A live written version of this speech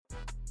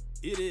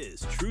It is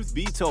Truth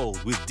Be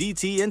Told with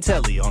DT and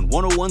Telly on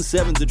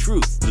 1017 The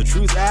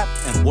Truth app,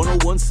 and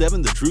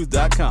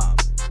 1017thetruth.com.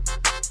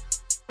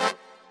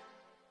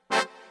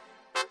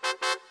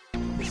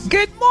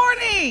 Good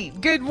morning.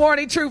 Good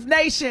morning, Truth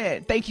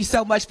Nation. Thank you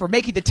so much for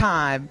making the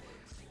time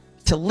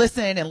to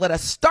listen and let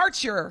us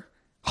start your,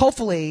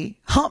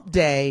 hopefully, hump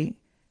day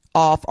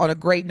off on a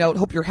great note.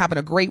 Hope you're having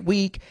a great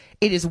week.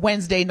 It is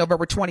Wednesday,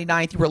 November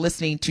 29th. You are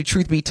listening to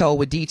Truth Be Told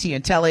with DT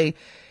and Telly.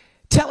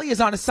 Telly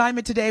is on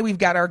assignment today. We've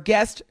got our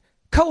guest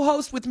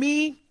co-host with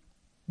me,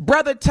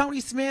 brother Tony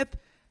Smith.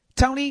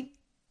 Tony,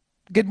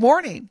 good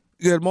morning.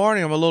 Good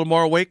morning. I'm a little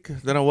more awake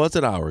than I was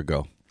an hour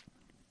ago.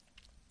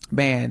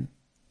 Man,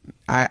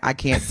 I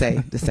can't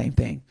say the same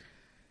thing.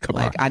 Come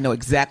on. I know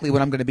exactly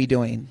what I'm going to be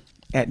doing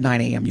at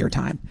 9 a.m. your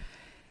time.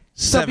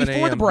 7 So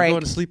before the break, you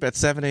going to sleep at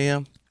 7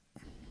 a.m.?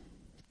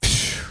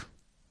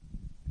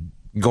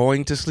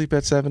 Going to sleep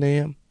at 7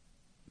 a.m.?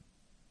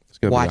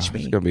 Watch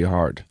me. It's going to be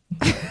hard.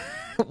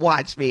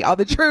 Watch me. On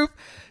the Truth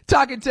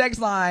Talking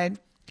text line,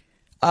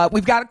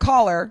 we've got a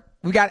caller.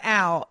 We've got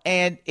Al.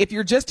 And if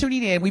you're just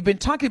tuning in, we've been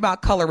talking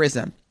about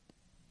colorism.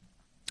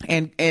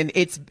 And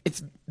it's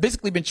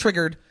basically been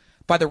triggered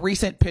by the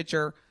recent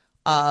picture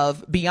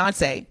of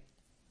Beyonce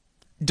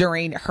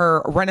during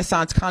her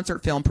Renaissance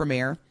concert film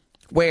premiere,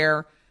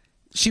 where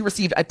she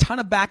received a ton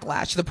of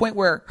backlash to the point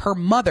where her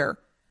mother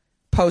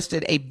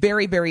posted a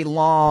very, very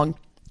long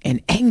and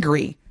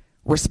angry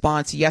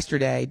response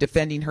yesterday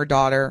defending her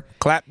daughter.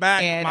 Clap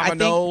back, and Mama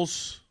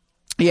knows.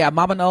 Yeah,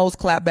 Mama knows,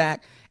 clap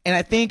back. And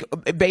I think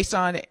based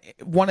on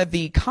one of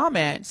the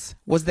comments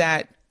was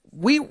that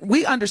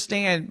we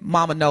understand,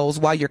 Mama knows,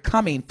 why you're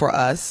coming for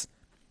us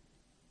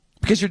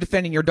because you're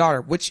defending your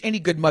daughter, which any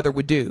good mother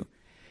would do.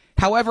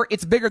 However,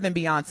 it's bigger than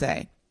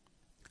Beyonce.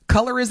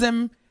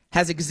 Colorism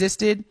has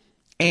existed.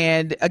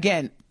 And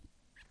again,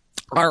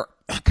 our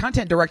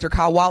content director,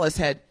 Kyle Wallace,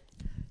 had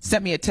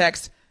sent me a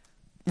text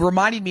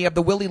reminding me of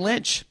the Willie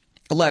Lynch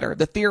letter,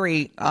 the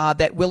theory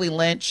that Willie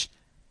Lynch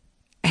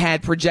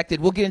had projected.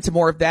 We'll get into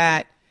more of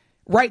that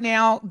right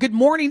now. Good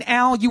morning,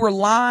 Al. You are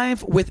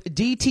live with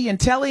DT and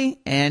Telly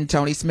and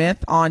Tony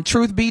Smith on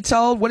Truth Be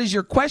Told. What is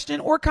your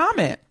question or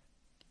comment?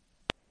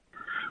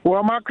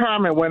 Well, my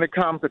comment when it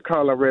comes to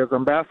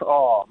colorism, that's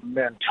all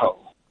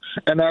mental.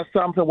 And that's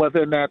something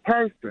within that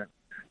person.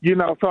 You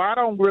know, so I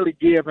don't really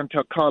give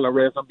into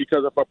colorism,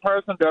 because if a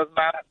person does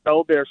not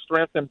know their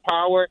strength and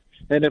power,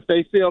 and if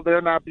they feel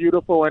they're not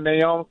beautiful in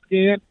their own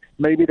skin,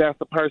 maybe that's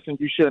the person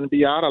you shouldn't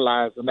be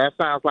idolizing. That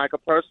sounds like a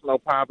personal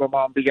problem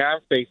on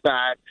Beyonce's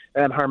side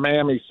and her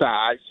mammy's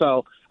side.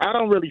 So I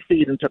don't really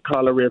feed into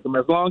colorism.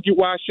 As long as you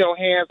wash your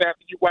hands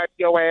after you wipe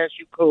your ass,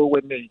 you cool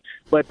with me.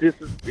 But this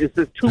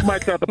is too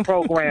much of the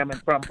programming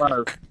from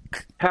birth.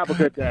 Have a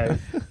good day.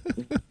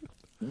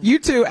 You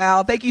too,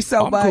 Al. Thank you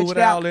so much. I'm cool with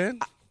Al then.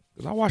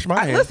 I wash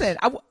my hands. Listen,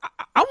 I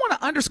want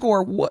to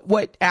underscore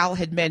what Al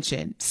had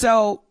mentioned.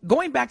 So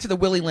going back to the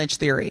Willie Lynch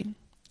theory,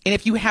 and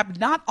if you have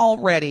not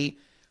already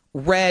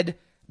read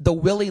the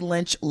Willie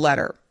Lynch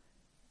letter,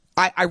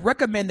 I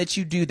recommend that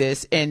you do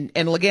this. And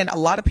again, a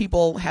lot of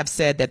people have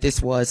said that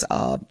this was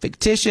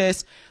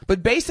fictitious,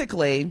 but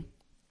basically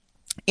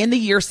in the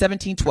year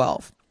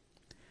 1712,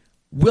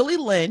 Willie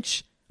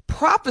Lynch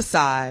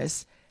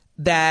prophesies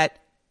that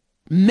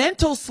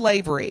mental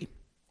slavery,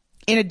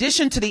 in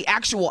addition to the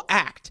actual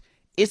act,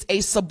 is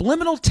a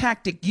subliminal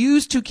tactic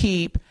used to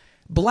keep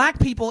black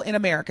people in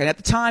America, and at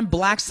the time,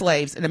 black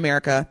slaves in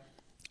America,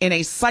 in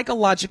a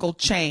psychological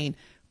chain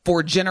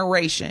for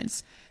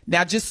generations.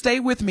 Now, just stay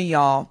with me,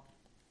 y'all.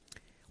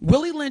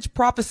 Willie Lynch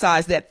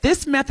prophesied that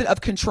this method of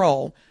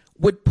control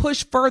would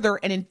push further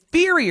an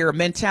inferior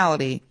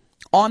mentality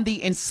on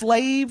the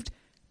enslaved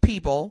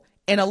people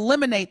and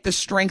eliminate the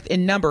strength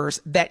in numbers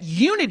that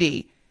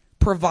unity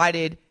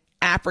provided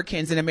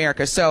Africans in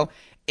America. So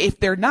if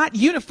they're not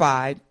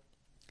unified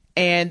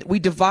and we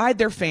divide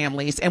their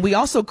families, and we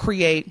also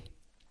create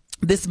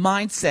this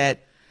mindset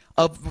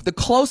of the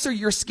closer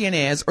your skin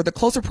is, or the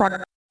closer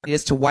proximity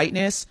is to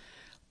whiteness,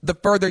 the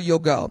further you'll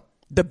go,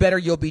 the better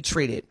you'll be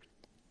treated.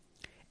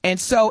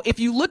 And so if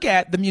you look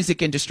at the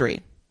music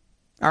industry,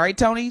 all right,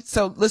 Tony,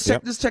 so let's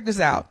check this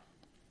out.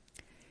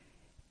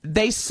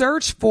 They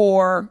search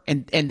for,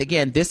 and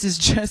again, this is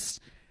just,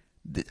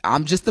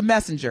 I'm just the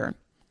messenger.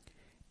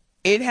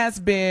 It has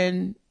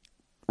been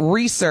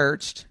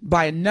researched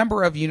by a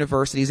number of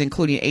universities,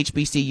 including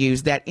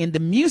HBCUs, that in the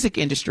music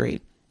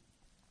industry,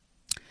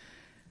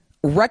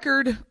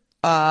 record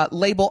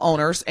label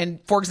owners, and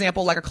for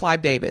example, like a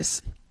Clive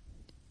Davis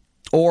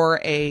or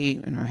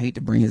and I hate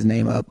to bring his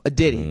name up, a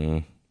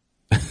Diddy,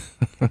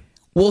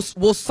 will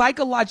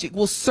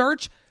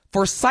search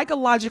for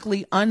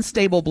psychologically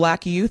unstable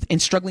black youth in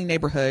struggling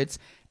neighborhoods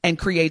and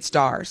create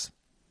stars.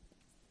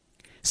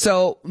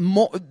 So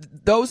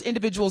those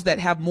individuals that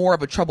have more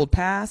of a troubled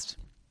past,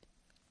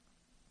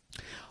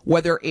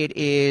 whether it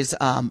is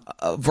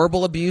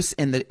verbal abuse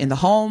in the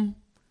home,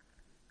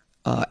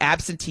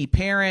 absentee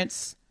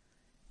parents,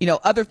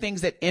 other things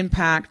that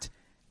impact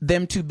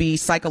them to be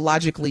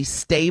psychologically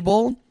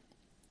stable.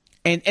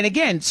 And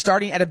again,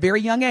 starting at a very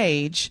young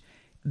age,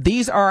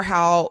 these are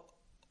how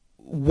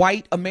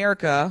white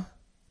America,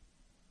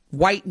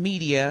 white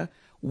media,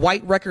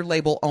 white record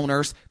label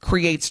owners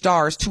create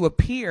stars to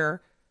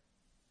appear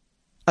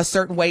a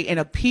certain way and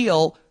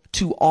appeal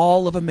to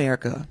all of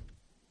America,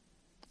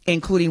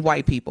 including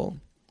white people.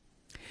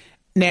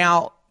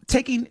 Now,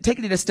 taking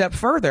it a step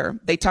further,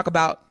 they talk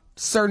about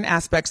certain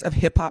aspects of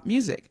hip hop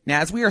music. Now,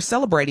 as we are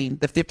celebrating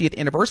the 50th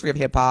anniversary of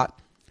hip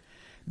hop,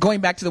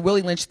 going back to the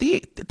Willie Lynch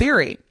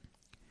theory,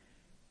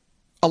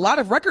 a lot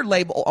of record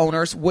label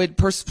owners would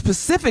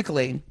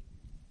specifically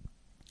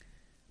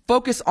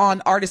focus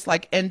on artists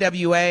like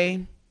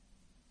NWA,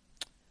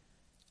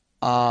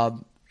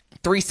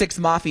 3-6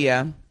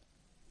 Mafia,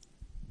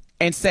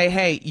 and say,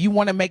 hey, you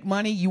want to make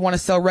money, you want to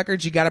sell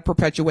records, you got to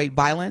perpetuate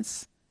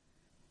violence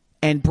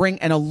and bring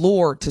an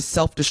allure to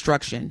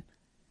self-destruction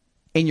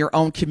in your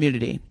own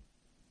community.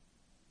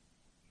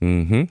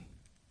 Mm-hmm.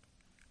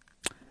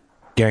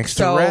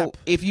 Gangster rap. So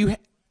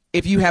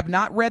if you have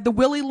not read the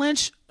Willie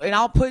Lynch, and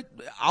I'll put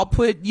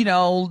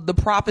the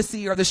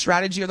prophecy or the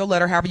strategy or the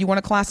letter, however you want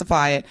to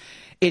classify it,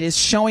 it is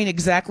showing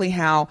exactly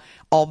how,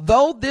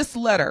 although this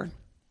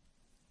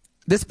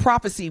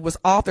prophecy was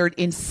authored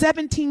in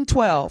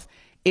 1712,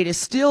 it is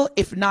still,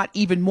 if not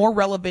even more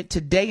relevant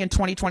today in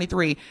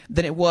 2023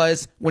 than it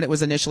was when it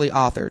was initially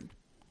authored.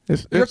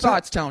 Your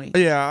thoughts, Tony?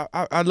 Yeah,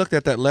 I looked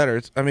at that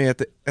letter. At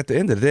the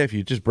end of the day, if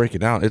you just break it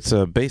down, it's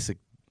a basic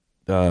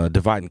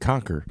divide and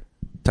conquer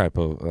type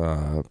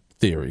of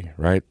theory,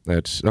 right?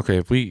 That's okay.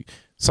 If we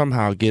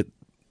somehow get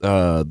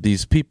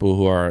these people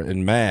who are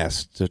in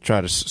mass to try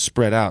to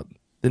spread out,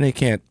 then they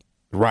can't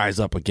rise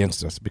up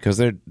against us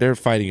because they're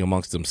fighting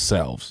amongst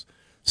themselves.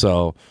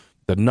 So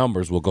the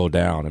numbers will go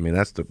down. I mean,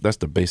 that's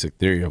the basic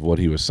theory of what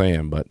he was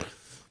saying. But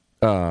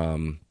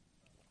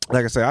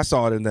like I say, I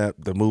saw it in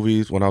the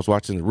movies when I was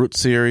watching the Root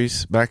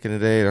series back in the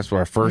day. That's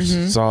where I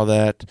first saw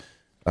that.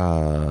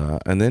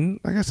 And then,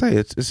 like I say,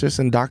 it's just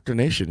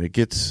indoctrination. It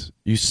gets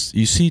you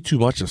see too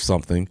much of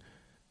something.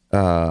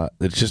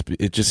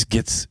 It just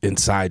gets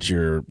inside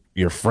your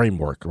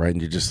framework, right?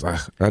 And you just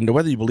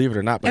whether you believe it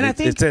or not, but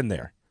it's in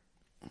there.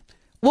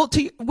 Well,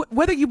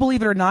 whether you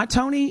believe it or not,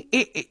 Tony,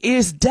 it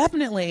is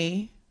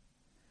definitely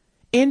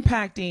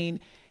impacting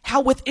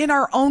how within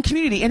our own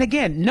community, and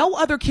again, no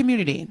other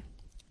community,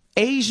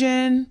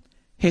 Asian,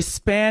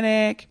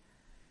 Hispanic,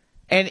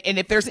 and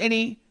if there's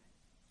any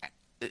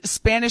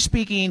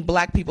Spanish-speaking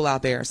black people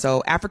out there,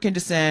 so African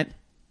descent,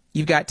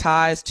 you've got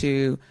ties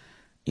to,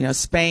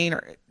 Spain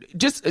or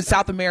just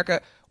South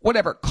America,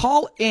 whatever,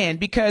 call in,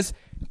 because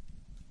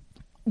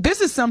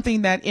this is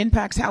something that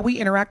impacts how we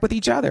interact with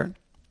each other.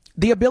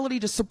 The ability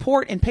to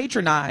support and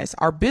patronize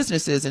our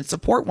businesses and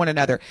support one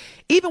another,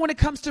 even when it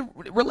comes to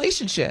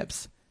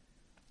relationships.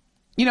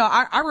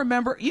 I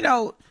remember,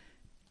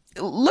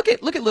 look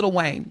at Lil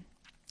Wayne.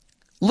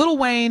 Lil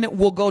Wayne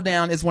will go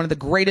down as one of the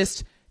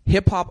greatest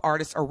hip hop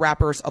artists or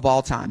rappers of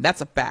all time.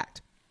 That's a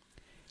fact.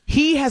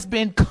 He has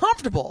been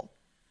comfortable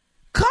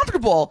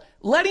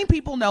letting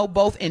people know,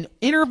 both in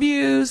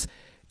interviews,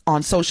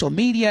 on social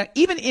media,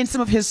 even in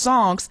some of his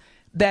songs,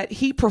 that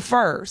he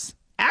prefers,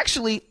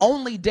 actually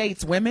only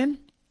dates women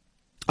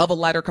of a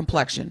lighter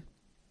complexion.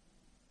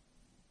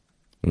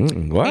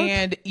 What?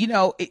 And,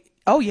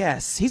 oh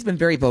yes, he's been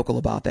very vocal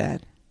about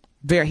that.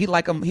 He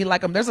like him.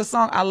 There's a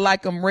song, I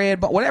like him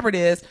red, but whatever it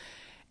is.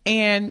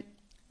 And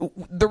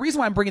the reason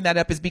why I'm bringing that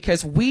up is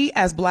because we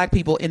as black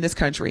people in this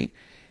country,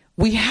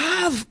 we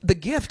have the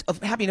gift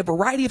of having a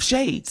variety of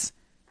shades.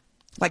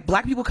 Like,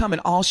 black people come in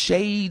all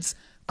shades,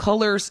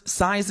 colors,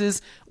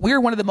 sizes.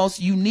 We're one of the most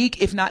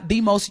unique, if not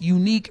the most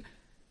unique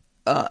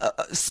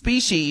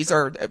species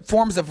or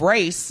forms of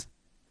race,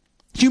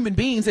 human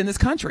beings in this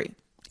country,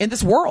 in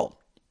this world.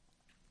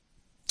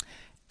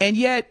 And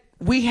yet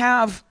we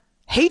have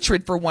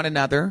hatred for one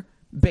another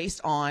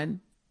based on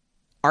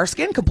our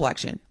skin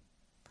complexion.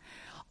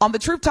 On the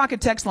Truth Talking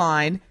text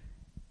line,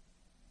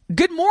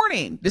 good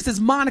morning. This is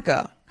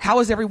Monica. How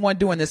is everyone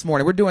doing this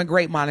morning? We're doing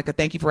great, Monica.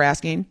 Thank you for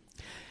asking.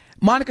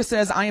 Monica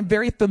says, I am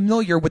very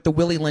familiar with the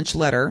Willie Lynch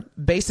letter.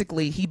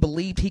 Basically, he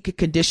believed he could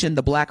condition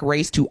the black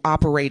race to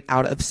operate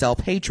out of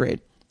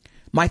self-hatred.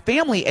 My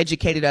family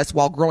educated us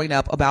while growing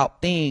up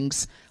about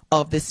things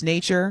of this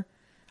nature.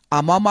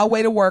 I'm on my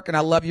way to work and I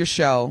love your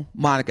show,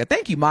 Monica.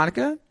 Thank you,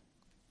 Monica.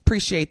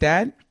 Appreciate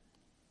that.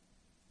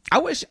 I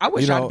wish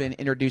I'd been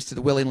introduced to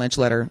the Willie Lynch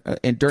letter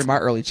during my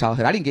early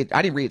childhood. I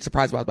didn't read it.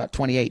 Surprised about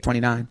 28,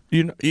 29.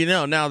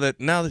 Now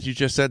that you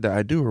just said that,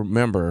 I do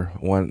remember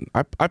when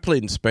I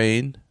played in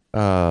Spain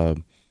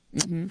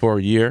for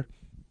a year,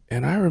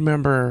 and I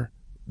remember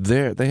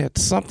they had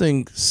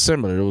something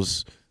similar. It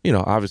was,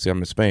 obviously I'm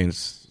in Spain,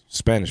 it's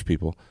Spanish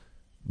people,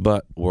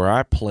 but where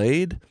I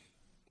played,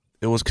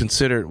 it was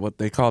considered what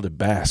they called a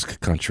Basque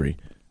country.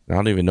 I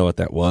don't even know what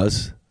that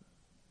was,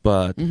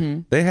 but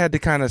they had the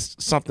kind of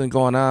something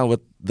going on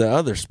with the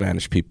other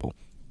Spanish people.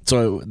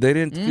 So they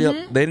didn't feel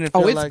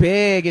it's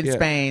big in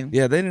Spain.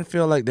 Yeah, they didn't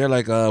feel like they're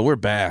like we're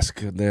Basque.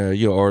 They're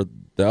or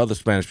the other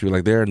Spanish people,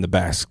 like they're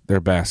Basque.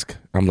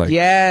 I'm like,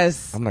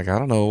 yes. I'm like, I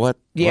don't know what.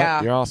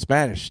 Yeah. You're all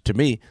Spanish to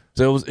me.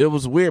 So it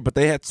was weird, but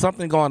they had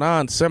something going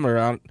on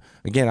similar.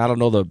 Again, I don't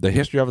know the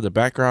history of it, the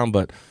background,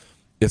 but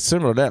it's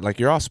similar to that. Like,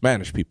 you're all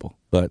Spanish people,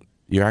 but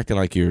you're acting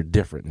like you're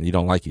different and you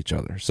don't like each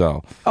other.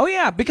 So, oh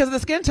yeah, because of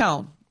the skin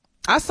tone.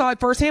 I saw it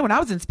firsthand when I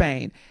was in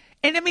Spain.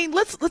 And I mean,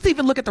 let's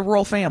even look at the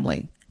royal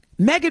family.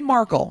 Meghan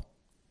Markle.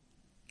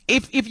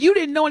 If you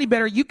didn't know any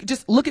better, you could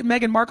just look at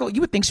Meghan Markle.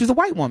 You would think she was a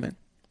white woman.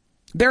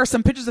 There are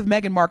some pictures of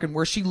Meghan Markle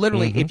where she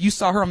literally, if you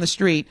saw her on the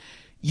street,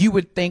 you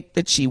would think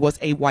that she was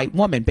a white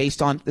woman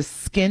based on the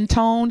skin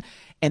tone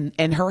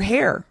and her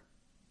hair.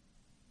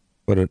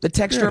 The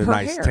texture of her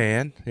nice hair.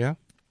 Tan, yeah.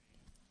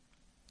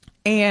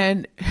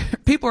 And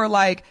people are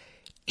like,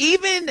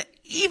 even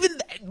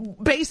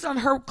based on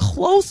her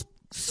close,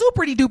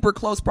 super duper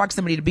close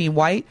proximity to being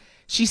white,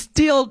 she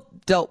still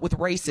dealt with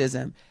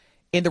racism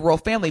in the royal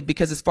family,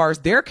 because as far as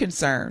they're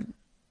concerned,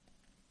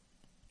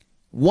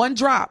 one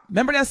drop.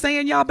 Remember that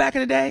saying, y'all, back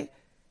in the day?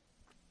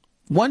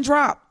 One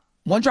drop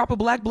of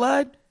black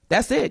blood.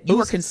 That's it. You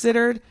were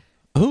considered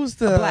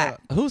black.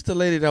 Who's the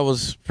lady that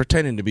was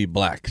pretending to be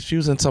black? She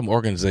was in some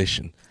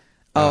organization.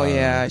 Oh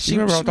yeah, she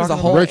was a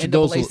whole Rachel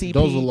NAACP.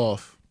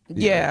 Dozoloff.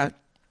 Yeah,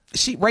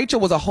 Rachel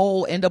was a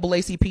whole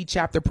NAACP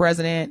chapter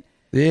president.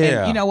 Yeah,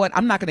 and you know what?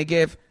 I'm not going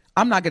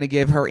to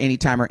give her any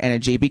time or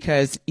energy,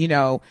 because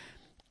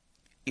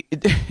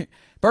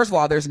first of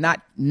all, there's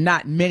not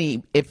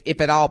many,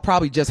 if at all,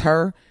 probably just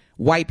her,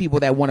 white people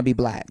that want to be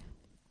black.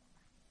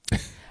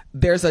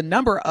 There's a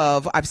number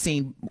of, I've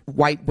seen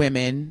white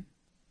women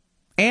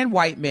and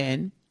white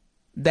men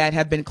that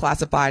have been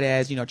classified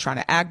as, trying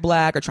to act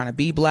black or trying to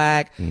be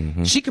black.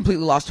 Mm-hmm. She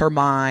completely lost her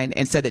mind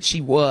and said that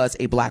she was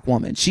a black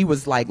woman. She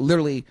was like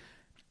literally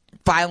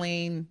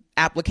filing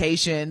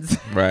applications.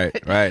 Right.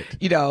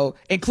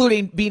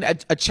 Including being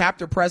a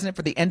chapter president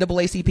for the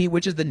NAACP,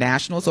 which is the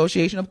National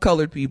Association of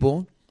Colored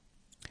People.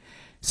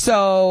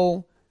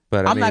 So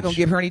I'm not going to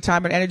give her any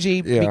time and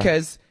energy,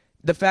 because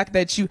the fact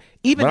that she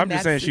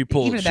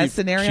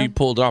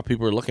pulled off.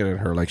 People were looking at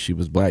her like she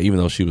was black, even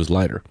though she was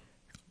lighter.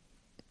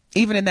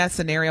 Even in that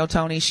scenario,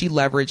 Tony, she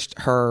leveraged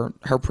her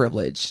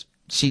privilege.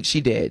 She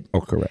did.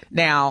 Oh, correct.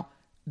 Now,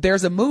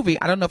 there's a movie.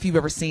 I don't know if you've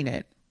ever seen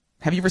it.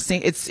 Have you ever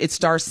seen it? It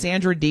stars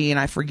Sandra Dee and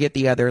I forget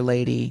the other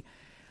lady.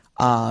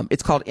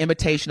 It's called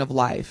Imitation of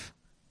Life.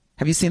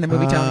 Have you seen the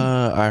movie, Tony?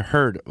 I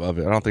heard of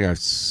it. I don't think I've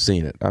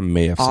seen it. I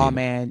may have seen it. Oh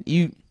man,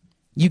 you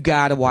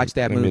got to watch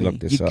that movie.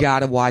 You got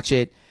to watch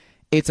it.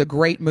 It's a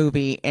great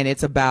movie, and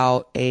it's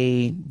about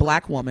a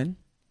black woman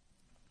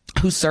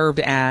who served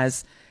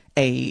as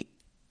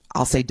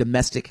I'll say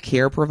domestic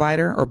care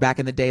provider, or back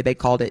in the day they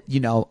called it,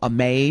 a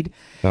maid.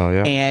 Oh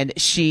yeah. And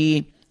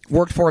she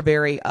worked for a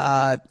very,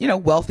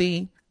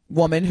 wealthy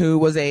woman who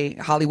was a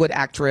Hollywood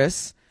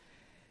actress,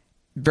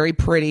 very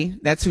pretty.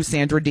 That's who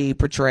Sandra Dee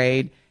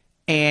portrayed.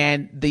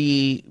 And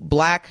the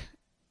black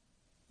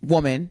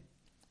woman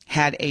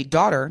had a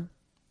daughter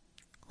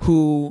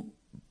who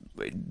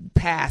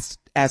passed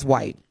as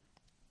white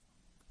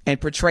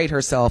and portrayed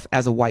herself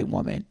as a white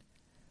woman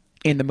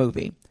in the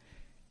movie.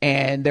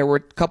 And there were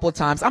a couple of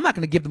times, I'm not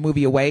going to give the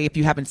movie away. If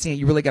you haven't seen it,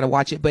 you really got to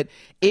watch it. But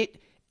it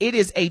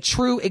is a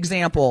true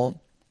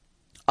example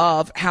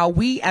of how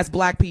we as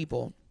black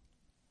people,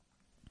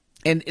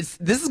 and this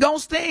is going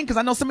to sting, because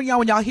I know some of y'all,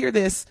 when y'all hear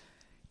this,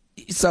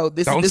 so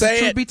this is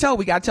truth be told.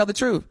 We got to tell the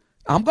truth.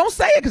 I'm going to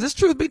say it because it's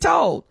truth be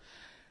told.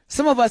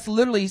 Some of us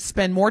literally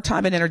spend more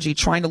time and energy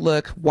trying to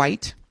look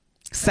white,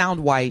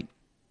 sound white,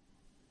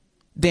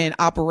 than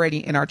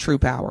operating in our true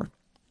power.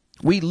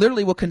 We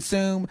literally will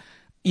consume,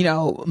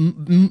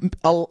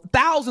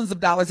 thousands of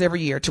dollars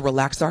every year to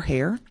relax our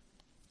hair,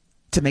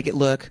 to make it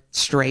look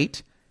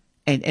straight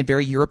and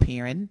very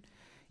European.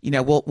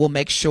 We'll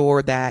make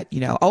sure that,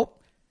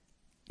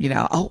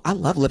 I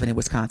love living in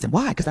Wisconsin.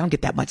 Why? Because I don't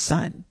get that much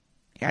sun.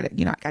 I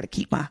got to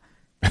keep my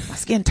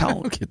skin tone. I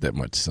don't get that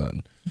much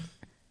sun.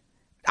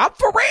 I'm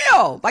for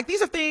real. Like,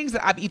 these are things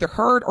that I've either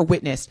heard or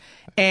witnessed.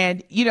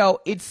 And,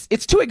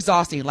 it's too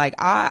exhausting. Like,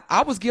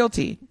 I was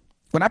guilty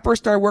when I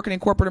first started working in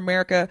corporate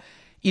America.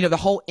 The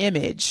whole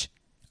image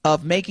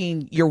of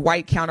making your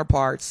white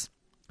counterparts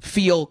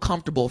feel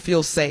comfortable,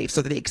 feel safe,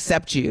 so that they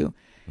accept you.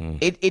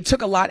 It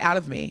took a lot out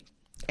of me.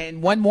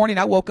 And one morning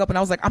I woke up and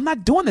I was like, I'm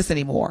not doing this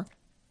anymore.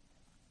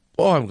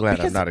 Oh, I'm glad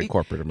I'm not in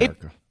corporate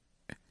America.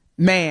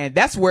 Man,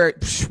 that's where,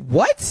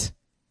 what?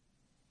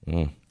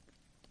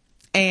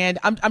 And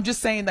I'm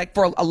just saying, like,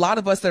 for a lot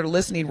of us that are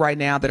listening right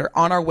now that are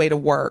on our way to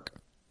work,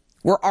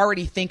 we're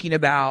already thinking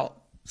about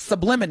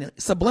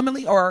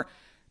subliminally or,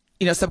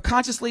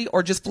 subconsciously,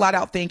 or just flat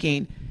out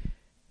thinking,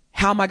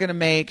 how am I going to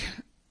make,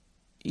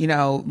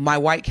 my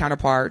white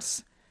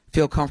counterparts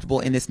feel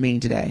comfortable in this meeting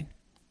today?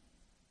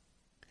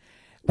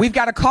 We've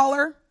got a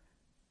caller.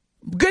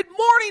 Good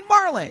morning,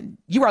 Marlon.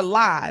 You are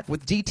live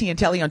with DT and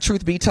Telly on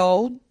Truth Be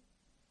Told.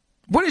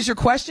 What is your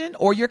question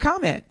or your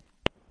comment?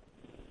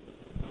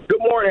 Good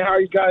morning. How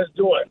are you guys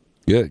doing?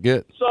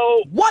 Good.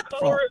 So, what?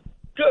 Good.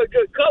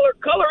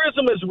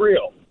 Colorism is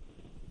real.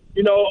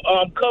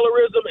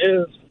 Colorism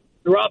is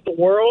throughout the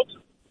world.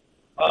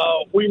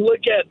 We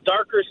look at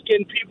darker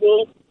skinned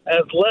people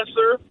as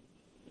lesser,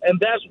 and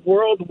that's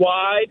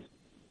worldwide.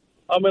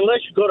 unless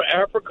you go to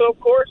Africa, of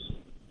course.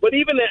 But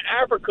even in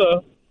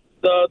Africa,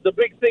 the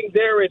big thing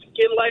there is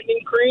skin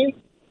lightening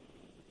cream.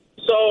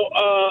 So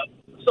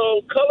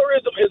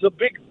colorism is a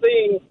big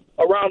thing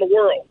around the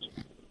world.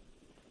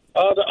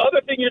 The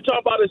other thing you're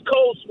talking about is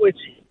code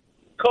switching.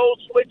 Code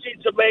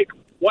switching to make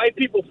white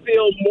people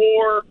feel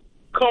more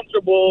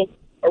comfortable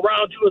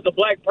around you as a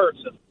black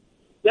person.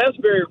 That's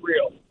very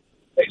real,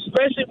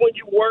 especially when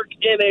you work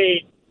in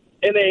a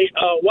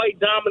white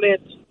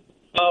dominant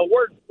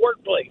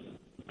workplace.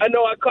 I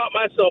know I caught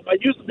myself. I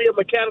used to be a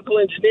mechanical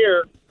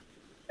engineer,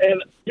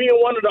 and being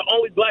one of the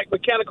only black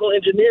mechanical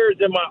engineers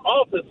in my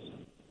offices,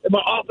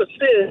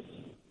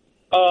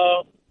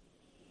 I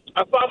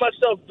found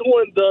myself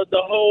doing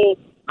the whole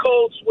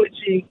code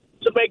switching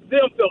to make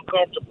them feel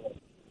comfortable.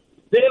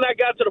 Then I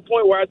got to the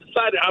point where I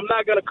decided I'm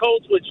not going to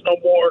code switch no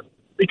more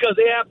because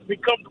they have to be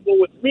comfortable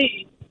with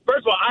me.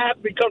 First of all, I have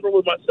to be comfortable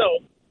with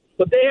myself,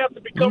 but they have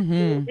to be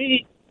comfortable with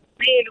me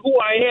being who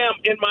I am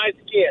in my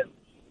skin.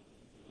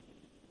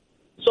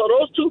 So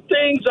those two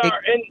things are,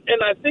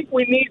 and I think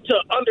we need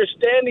to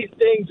understand these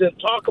things and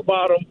talk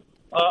about them.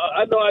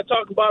 I know I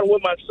talk about them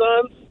with my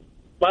sons.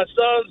 My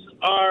sons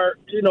are,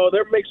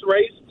 they're mixed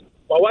race.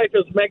 My wife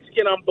is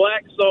Mexican. I'm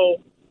black,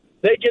 so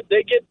they get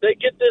this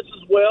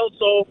as well.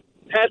 So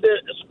had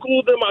to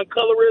school them on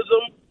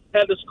colorism,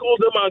 had to school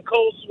them on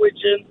code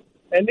switching,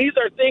 and these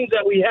are things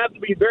that we have to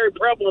be very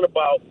prevalent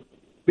about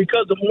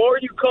because the more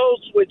you code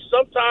switch,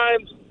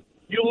 sometimes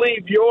you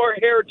leave your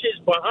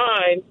heritage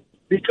behind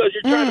because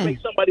you're trying to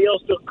make somebody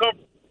else feel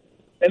comfortable,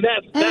 and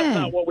that's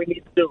not what we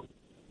need to do.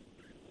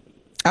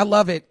 I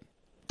love it.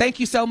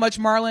 Thank you so much,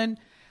 Marlon.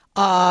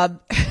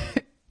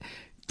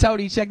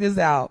 Tony, check this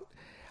out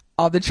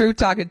on the Truth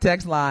Talking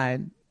text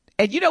line.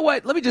 And you know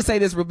what? Let me just say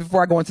this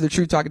before I go into the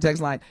Truth Talking text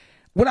line.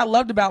 What I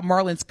loved about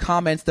Marlon's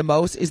comments the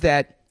most is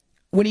that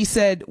when he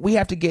said we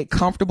have to get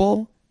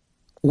comfortable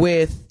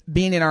with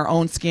being in our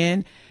own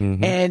skin,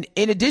 and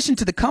in addition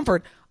to the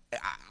comfort,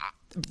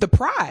 the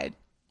pride.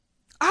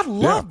 I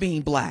love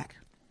being black.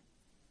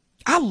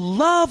 I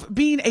love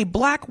being a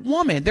black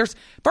woman.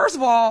 First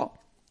of all,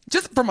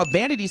 just from a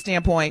vanity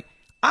standpoint,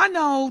 I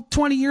know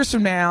 20 years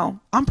from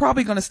now, I'm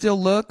probably going to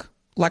still look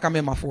like I'm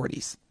in my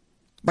 40s.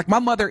 Like my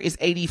mother is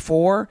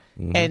 84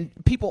 and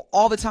people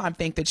all the time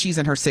think that she's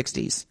in her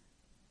 60s.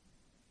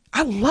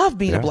 I love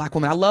being a black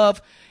woman. I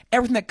love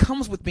everything that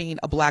comes with being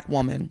a black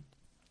woman.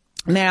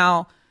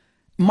 Now,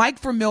 Mike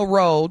from Mill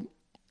Road,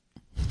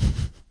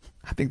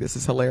 I think this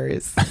is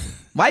hilarious.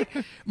 Mike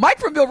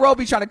from Mill Road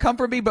be trying to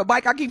comfort me, but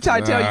Mike, I keep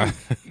trying to tell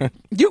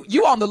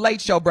you on the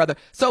Late Show, brother.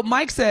 So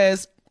Mike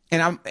says,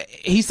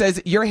 he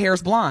says, your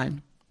hair's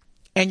blonde.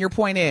 And your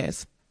point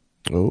is?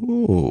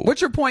 Ooh.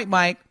 What's your point,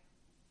 Mike?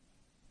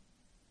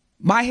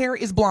 My hair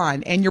is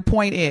blonde, and your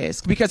point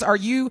is? Because are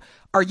you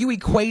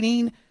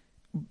equating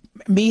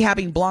me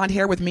having blonde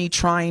hair with me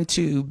trying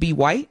to be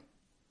white?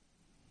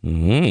 Call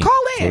in.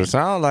 So it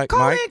sounds like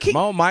call Mike. in. Come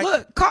on, Mike.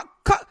 Look,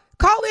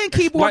 call in.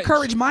 Keyboard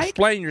courage, Mike.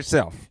 Explain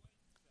yourself.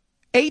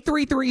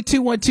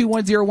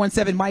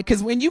 833-212-1017, Mike.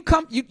 Because when you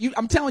come,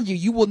 I'm telling you,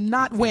 you will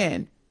not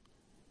win.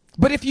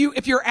 But if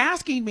you're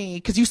asking me,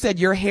 because you said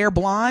your hair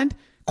blonde, ?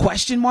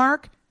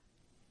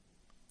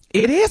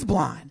 It is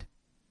blonde.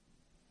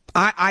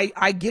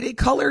 I get it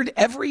colored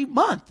every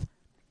month.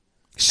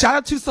 Shout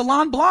out to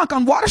Salon Blanc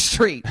on Water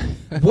Street.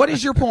 What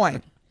is your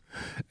point?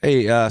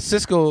 Hey,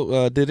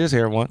 Cisco did his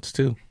hair once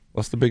too.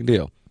 What's the big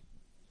deal?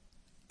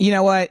 You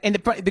know what? And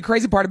the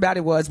crazy part about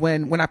it was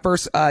when I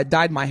first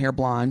dyed my hair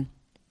blonde,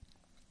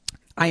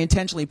 I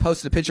intentionally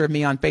posted a picture of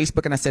me on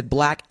Facebook and I said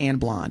black and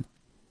blonde.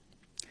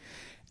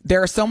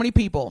 There are so many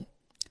people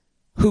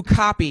who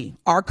copy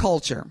our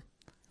culture,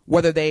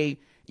 whether they,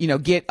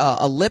 get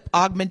a lip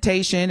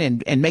augmentation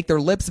and make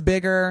their lips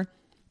bigger,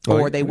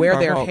 or they wear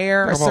their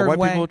hair a certain way. White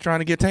way. people trying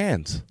to get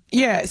tans.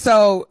 Yeah.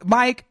 So,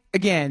 Mike,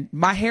 again,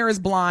 my hair is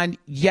blonde.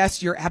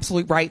 Yes, you're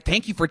absolutely right.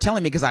 Thank you for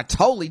telling me because I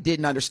totally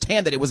didn't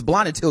understand that it was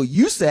blonde until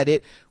you said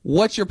it.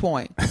 What's your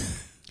point?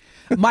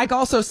 Mike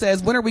also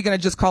says, when are we going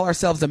to just call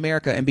ourselves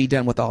America and be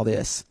done with all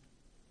this?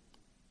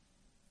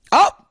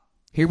 Oh,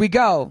 here we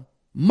go.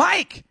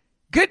 Mike,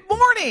 good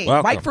morning.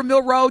 Welcome. Mike from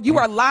Mill Road, you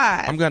are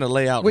live. I'm going to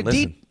lay out and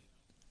listen.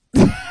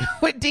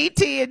 With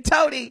DT and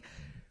Tony.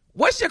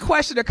 What's your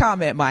question or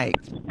comment, Mike?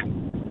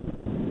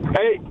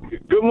 Hey,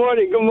 good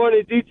morning,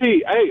 DT.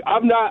 Hey,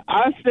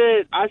 I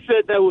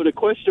said that with a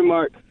question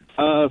mark.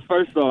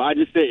 First of all, I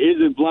just said, is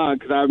it blonde?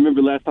 Because I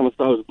remember last time I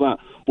saw it was blonde.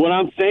 What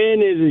I'm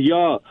saying is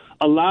y'all,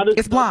 a lot of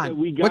it's stuff blonde. that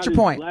we got What's your is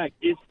point? black.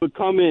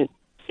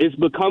 It's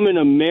becoming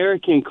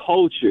American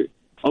culture.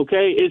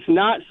 Okay, it's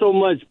not so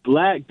much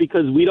black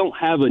because we don't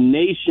have a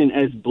nation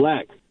as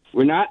black.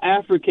 We're not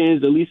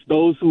Africans, at least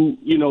those who,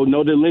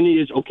 know their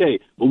lineage, okay,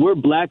 but we're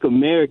black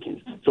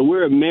Americans, so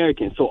we're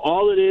Americans. So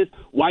all of this,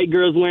 white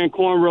girls wearing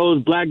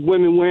cornrows, black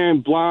women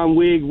wearing blonde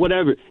wigs,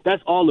 whatever,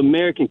 that's all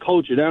American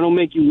culture. That don't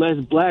make you less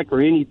black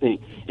or anything.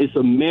 It's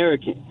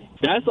American.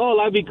 That's all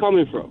I be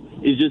coming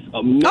from. It's just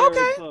America.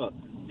 Okay.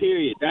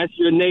 Period. That's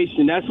your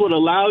nation. That's what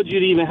allowed you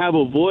to even have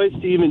a voice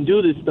to even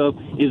do this stuff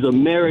is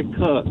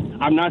America.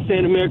 I'm not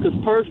saying America's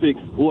perfect.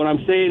 What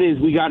I'm saying is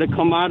we got to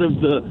come out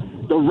of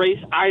the race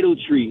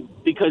idolatry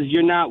because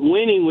you're not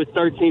winning with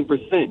 13%.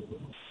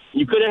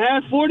 You could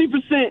have had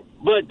 40%,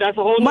 but that's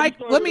a whole nother Mike,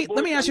 story.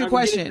 let me ask you a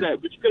question.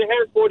 But you could have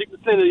had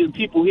 40% of the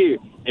people here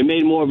and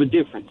made more of a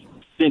difference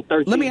than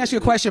 13%. Let me ask you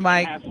a question,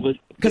 Mike,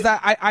 because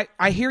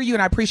I hear you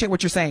and I appreciate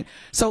what you're saying.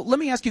 So let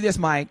me ask you this,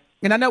 Mike.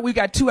 And I know we've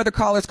got two other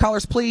callers.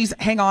 Callers, please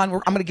hang on. I'm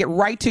going to get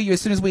right to you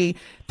as soon as we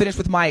finish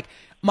with Mike.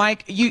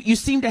 Mike, you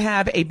seem to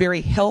have a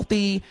very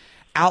healthy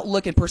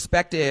outlook and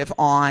perspective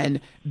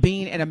on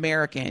being an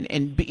American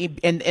and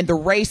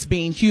the race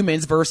being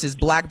humans versus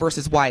black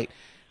versus white.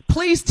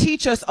 Please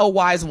teach us a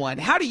wise one.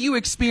 How do you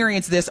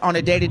experience this on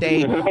a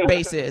day-to-day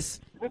basis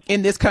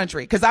in this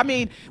country? Because, I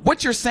mean,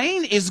 what you're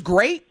saying is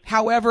great.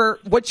 However,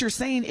 what you're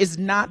saying is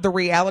not the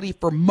reality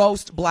for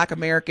most black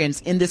Americans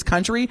in this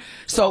country.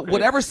 So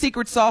whatever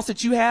secret sauce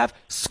that you have,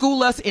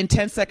 school us in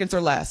 10 seconds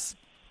or less.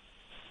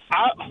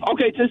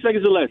 10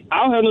 seconds or less. I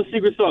don't have no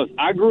secret sauce.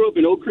 I grew up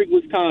in Oak Creek,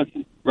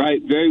 Wisconsin, right?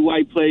 Very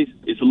white place.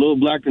 It's a little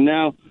blacker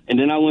now. And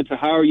then I went to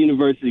Howard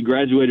University,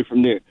 graduated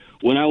from there.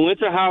 When I went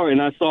to Howard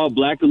and I saw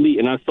Black Elite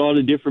and I saw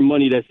the different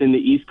money that's in the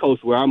East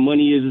Coast, where our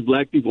money is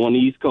black people on the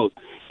East Coast.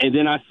 And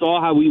then I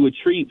saw how we would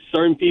treat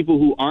certain people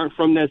who aren't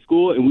from that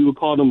school, and we would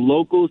call them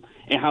locals,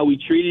 and how we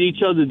treated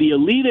each other. The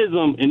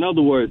elitism, in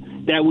other words,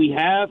 that we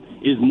have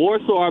is more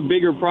so our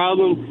bigger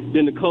problem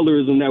than the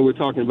colorism that we're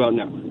talking about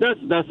now.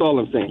 That's all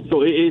I'm saying.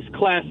 So it's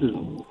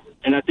classism,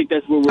 and I think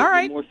that's where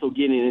we're more so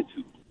getting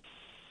into.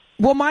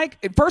 Well,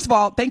 Mike, first of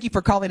all, thank you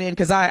for calling in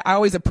because I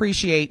always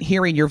appreciate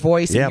hearing your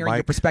voice and hearing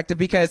your perspective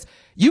because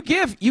you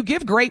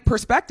give great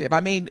perspective.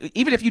 I mean,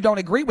 even if you don't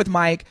agree with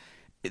Mike,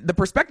 the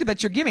perspective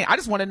that you're giving, I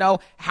just want to know,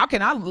 how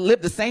can I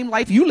live the same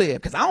life you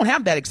live? Because I don't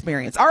have that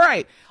experience. All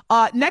right.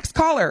 Next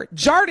caller,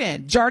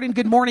 Jordan. Jordan,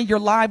 good morning. You're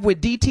live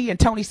with DT and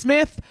Tony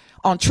Smith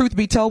on Truth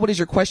Be Told. What is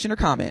your question or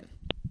comment?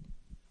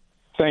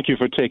 Thank you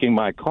for taking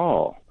my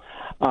call.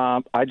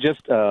 I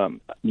just, and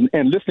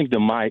listening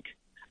to Mike,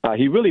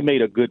 he really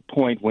made a good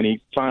point when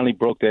he finally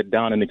broke that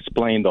down and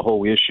explained the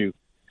whole issue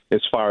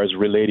as far as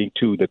relating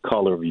to the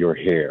color of your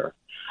hair.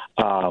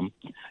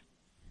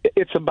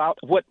 It's about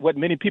what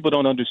many people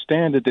don't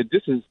understand is that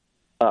this is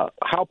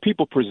how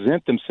people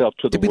present themselves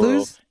to the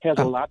world has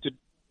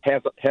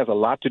a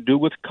lot to do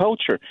with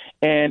culture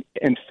and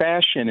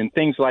fashion and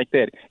things like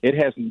that. It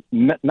has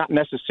not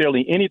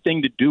necessarily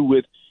anything to do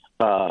with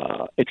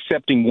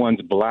accepting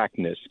one's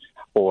blackness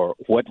or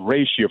what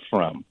race you're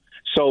from.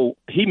 So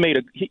he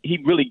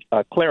really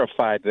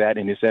clarified that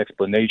in his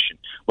explanation.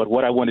 But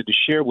what I wanted to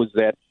share was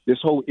that this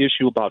whole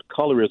issue about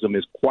colorism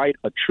is quite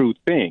a true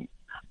thing.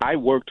 I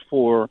worked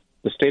for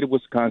the state of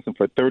Wisconsin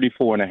for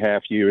 34 and a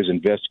half years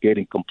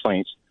investigating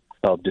complaints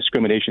of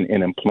discrimination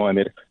in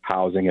employment,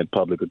 housing, and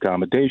public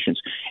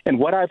accommodations. And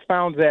what I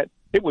found that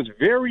it was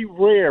very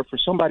rare for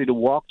somebody to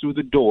walk through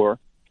the door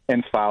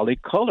and file a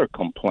color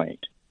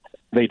complaint.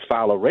 They'd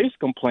file a race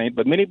complaint,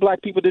 but many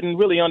black people didn't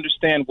really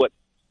understand what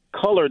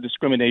color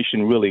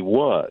discrimination really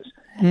was.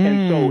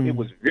 And so it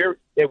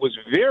was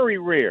very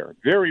rare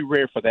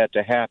for that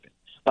to happen.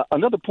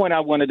 Another point I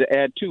wanted to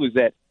add, too, is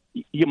that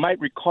you might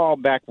recall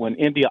back when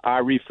India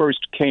Arie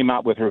first came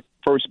out with her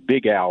first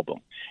big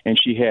album, and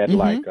she had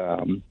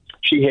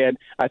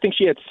I think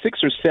she had 6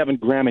 or 7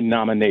 Grammy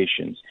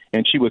nominations,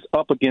 and she was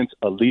up against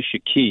Alicia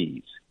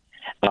Keys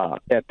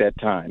at that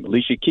time.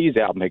 Alicia Keys'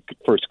 album had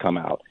first come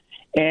out.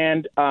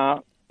 And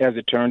as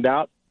it turned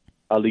out,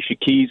 Alicia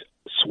Keys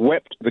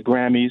swept the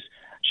Grammys.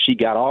 She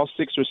got all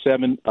 6 or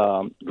 7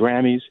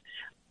 Grammys.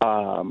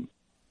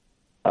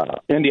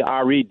 India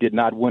Arie did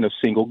not win a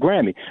single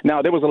Grammy.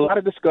 Now, there was a lot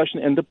of discussion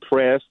in the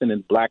press and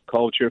in black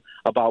culture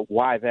about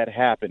why that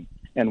happened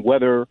and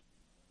whether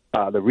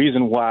the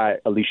reason why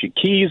Alicia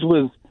Keys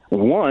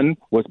won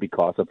was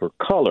because of her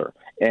color,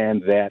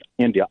 and that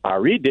India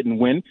Arie didn't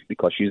win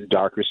because she's a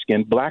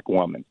darker-skinned black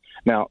woman.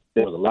 Now,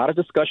 there was a lot of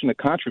discussion and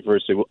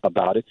controversy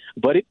about it,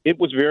 but it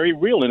was very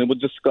real, and it was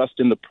discussed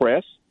in the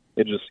press.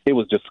 It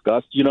was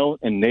discussed,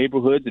 in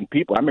neighborhoods and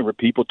people. I remember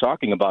people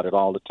talking about it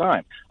all the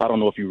time. I don't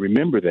know if you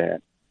remember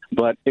that,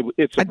 but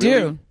it's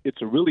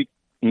a really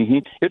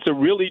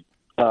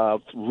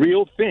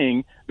real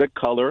thing that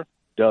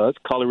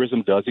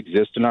colorism does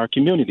exist in our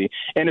community,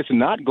 and it's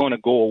not going to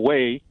go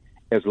away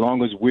as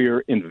long as we're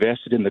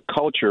invested in the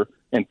culture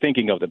and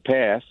thinking of the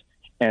past,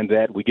 and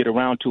that we get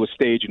around to a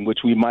stage in which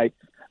we might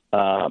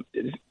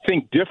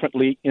think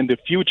differently in the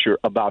future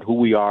about who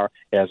we are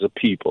as a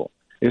people.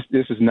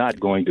 This is not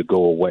going to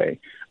go away.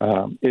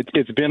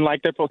 It's been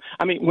like that.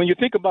 When you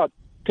think about,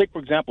 take, for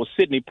example,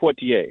 Sidney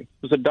Poitier, who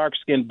was a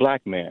dark-skinned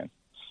black man.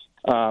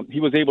 He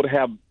was able to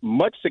have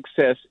much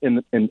success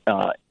in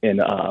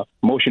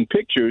motion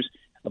pictures,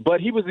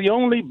 but he was the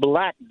only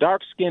black,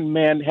 dark-skinned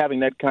man having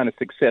that kind of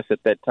success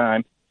at that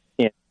time.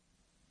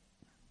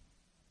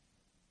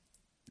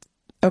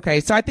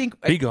 Okay, so I think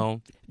he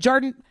gone.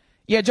 Jordan,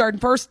 Yeah, Jordan,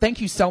 first, thank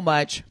you so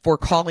much for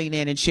calling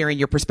in and sharing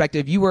your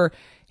perspective. You were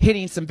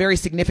hitting some very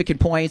significant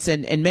points,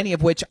 and many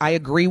of which I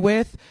agree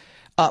with.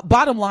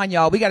 Bottom line,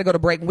 y'all, we got to go to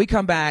break. When we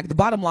come back, the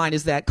bottom line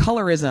is that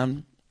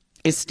colorism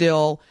is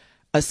still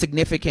a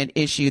significant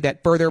issue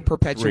that further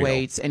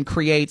perpetuates and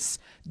creates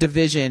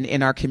division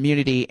in our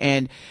community.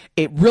 And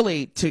it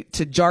really, to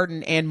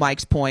Jordan and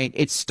Mike's point,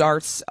 it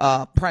starts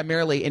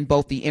primarily in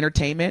both the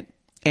entertainment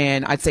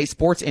and I'd say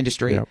sports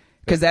industry. Yep.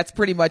 Because that's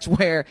pretty much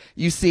where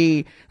you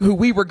see who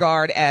we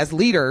regard as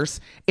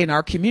leaders in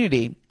our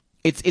community.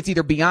 It's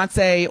either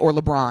Beyonce or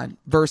LeBron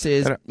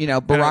versus,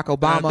 Barack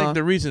Obama. I think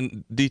the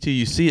reason, DT,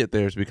 you see it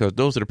there is because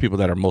those are the people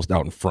that are most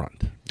out in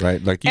front,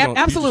 right? Like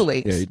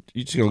absolutely. You're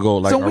just going to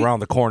go around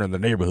the corner in the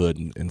neighborhood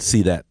and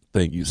see that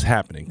thing is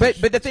happening. But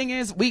the thing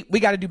is, we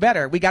got to do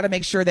better. We got to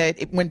make sure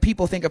that when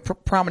people think of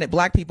prominent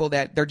black people,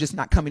 that they're just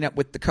not coming up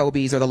with the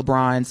Kobes or the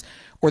LeBrons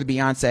or the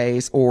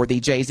Beyoncés or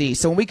the Jay-Z.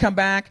 So when we come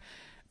back,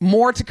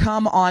 more to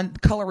come on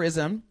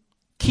colorism.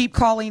 Keep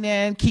calling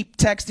in, keep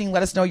texting,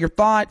 let us know your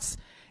thoughts.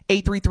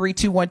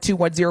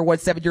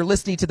 833-212-1017. You're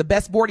listening to the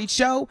best morning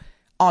show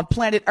on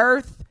planet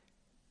Earth.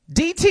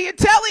 DT and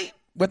Telly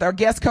with our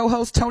guest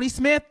co-host Tony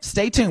Smith.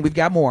 Stay tuned. We've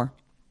got more.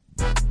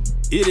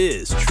 It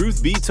is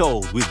Truth Be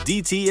Told with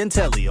DT and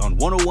Telly on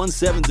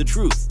 1017 The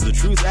Truth, The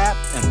Truth app,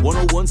 and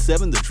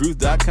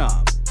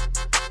 1017thetruth.com.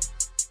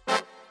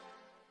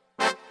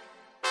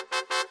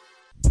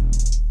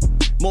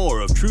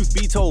 More of Truth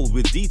Be Told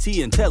with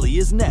DT and Telly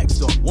is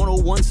next on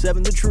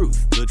 1017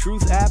 The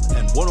Truth app,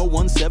 and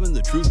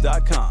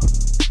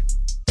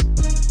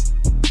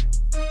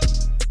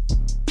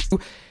 1017thetruth.com.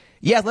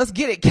 Yeah, let's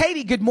get it.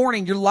 Katie, good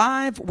morning. You're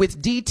live with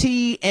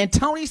DT and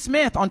Tony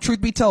Smith on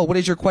Truth Be Told. What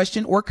is your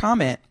question or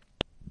comment?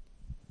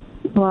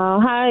 Well,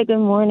 hi, good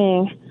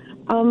morning.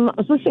 I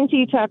was listening to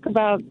you talk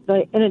about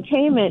the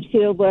entertainment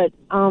field, but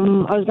I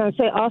was going to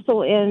say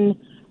also in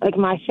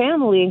my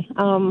family,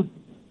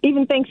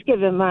 even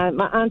Thanksgiving, my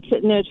aunt's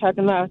sitting there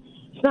talking about,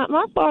 it's not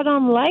my fault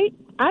I'm light.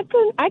 I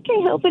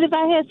can't help it if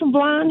I had some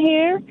blonde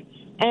hair,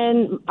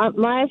 and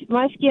my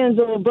skin's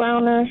a little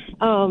browner,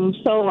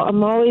 so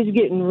I'm always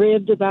getting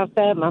ribbed about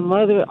that. My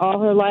mother, all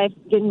her life,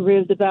 getting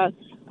ribbed about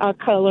our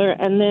color,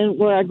 and then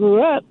where I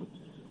grew up,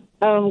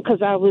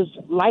 because I was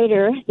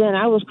lighter, then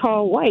I was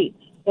called white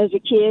as a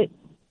kid.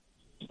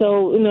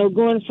 So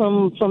going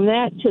from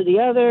that to the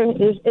other,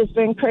 it's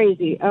been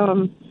crazy.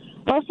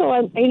 Also,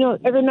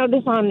 ever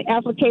notice on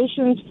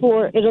applications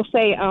it'll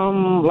say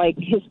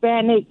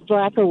Hispanic,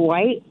 black, or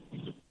white?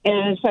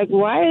 And it's like,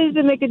 why does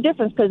it make a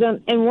difference? Because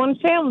in one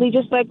family,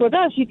 just like with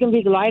us, you can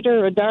be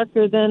lighter or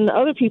darker than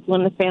other people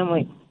in the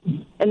family.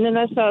 And then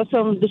I saw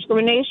some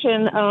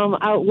discrimination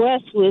out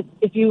west with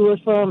if you were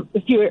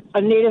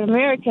a Native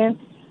American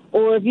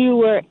or if you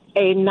were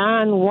a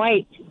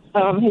non-white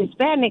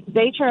Hispanic,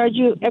 they charge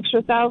you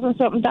extra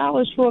 $1,000-something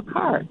for a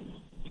car.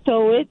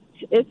 So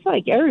it's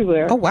like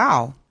everywhere. Oh,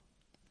 wow.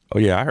 Oh,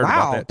 yeah, I heard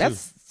about that, too.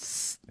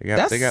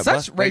 That's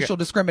such racial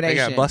discrimination.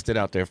 They got busted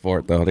out there for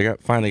it, though. They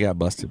finally got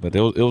busted, but it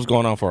was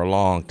going on for a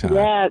long time.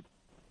 Yeah.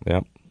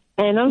 Yep.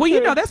 And I'm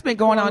sure that's been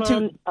going on, too.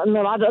 In a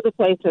lot of other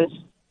places.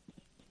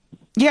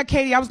 Yeah,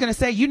 Katie, I was going to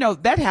say,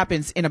 that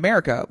happens in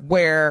America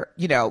where,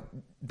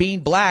 being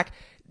black,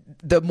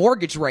 the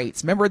mortgage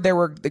rates. Remember, there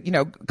were,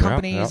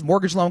 companies,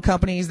 mortgage loan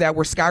companies that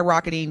were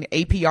skyrocketing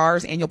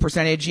APRs, annual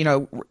percentage,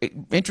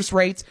 interest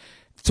rates,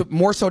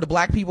 more so to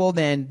black people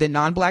than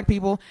non-black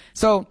people.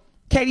 So,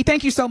 Katie,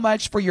 thank you so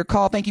much for your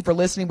call. Thank you for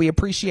listening. We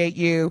appreciate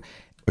you.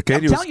 But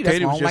Katie I'm telling you, that's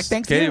wrong.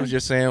 Katie was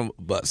just saying,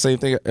 but same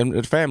thing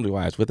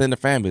family-wise, within the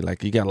family.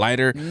 Like, you got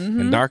lighter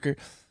and darker.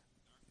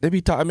 They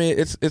be talking. I mean,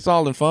 it's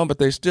all in fun,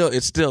 but it's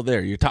still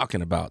there. You're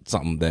talking about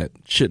something that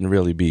shouldn't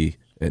really be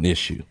an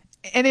issue.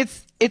 And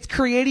it's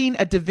creating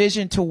a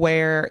division to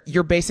where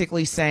you're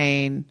basically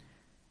saying,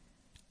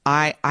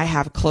 I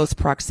have close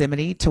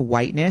proximity to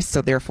whiteness,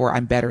 so therefore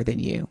I'm better than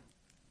you.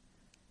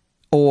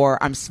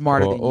 Or I'm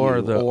smarter than you.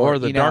 Or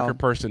the darker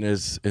person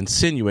is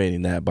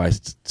insinuating that by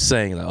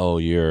saying, oh,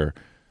 you're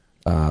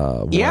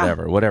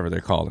whatever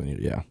they're calling you.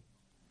 Yeah.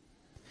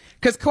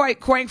 Because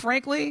quite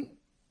frankly,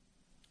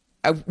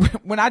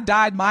 when I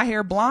dyed my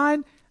hair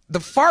blonde, the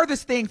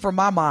farthest thing from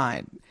my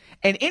mind,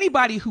 and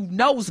anybody who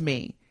knows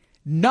me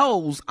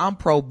knows I'm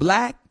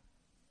pro-black,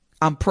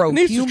 I'm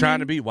pro-human. He's just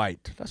trying to be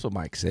white. That's what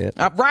Mike said.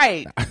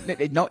 Right.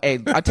 No, hey,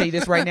 I'll tell you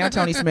this right now,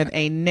 Tony Smith,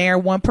 ain't ne'er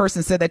one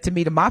person said that to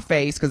me to my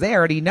face because they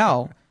already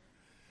know.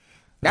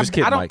 Just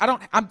kidding, Mike.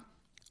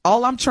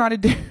 All I'm trying to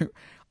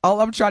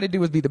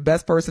do is be the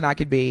best person I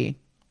could be,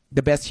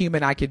 the best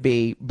human I could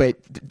be. But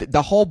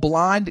the whole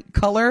blonde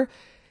color,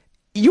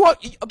 you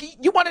want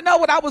to know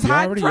what I was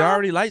hiding from? You're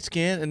already light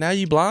skinned and now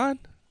you blonde?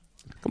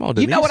 Come on,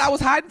 Denise. You know what I was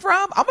hiding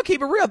from? I'm going to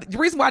keep it real. The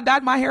reason why I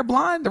dyed my hair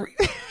blonde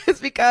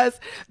is because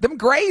them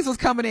grays was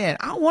coming in.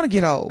 I don't want to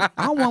get old.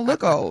 I don't want to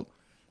look old.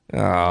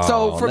 Oh,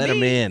 so for let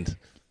him in.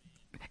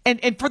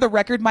 And for the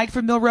record, Mike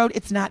from Mill Road,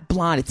 it's not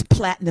blonde. It's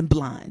platinum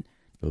blonde.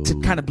 Ooh. To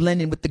kind of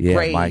blend in with the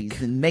grays,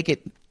 Mike, and make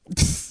it.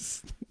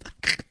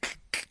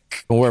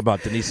 Don't worry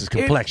about Denise's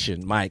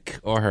complexion, Mike,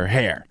 or her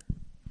hair.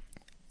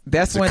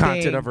 That's the one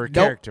content thing. of her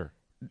character.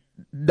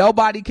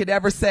 nobody could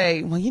ever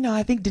say, well,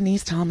 I think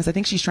Denise Thomas, I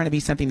think she's trying to be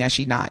something that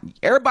she's not.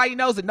 Everybody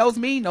knows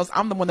me, knows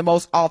I'm the one, the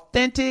most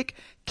authentic,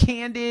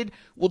 candid,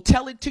 will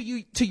tell it to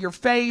you, to your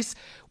face,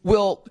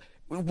 will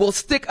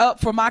stick up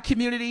for my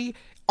community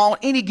on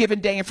any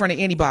given day in front of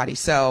anybody.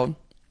 So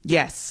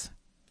yes,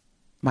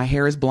 my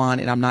hair is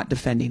blonde and I'm not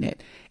defending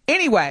it.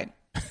 Anyway,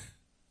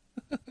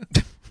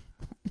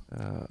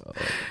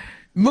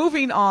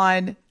 moving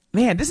on,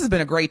 man, this has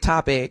been a great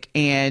topic.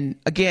 And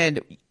again,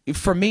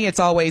 for me, it's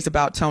always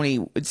about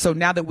Tony. So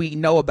now that we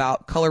know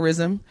about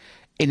colorism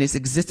and it's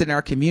existed in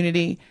our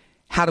community,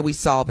 how do we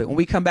solve it? When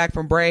we come back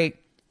from break,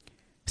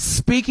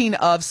 speaking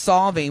of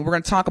solving, we're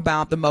going to talk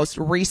about the most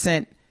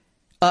recent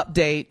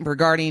update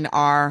regarding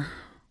our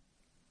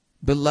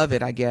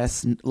beloved, I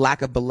guess,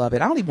 lack of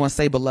beloved. I don't even want to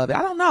say beloved.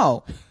 I don't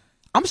know.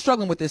 I'm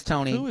struggling with this,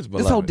 Tony. Who is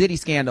beloved? This whole Diddy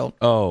scandal.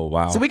 Oh,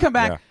 wow. So we come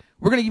back. Yeah.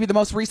 We're going to give you the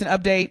most recent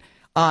update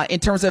in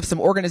terms of some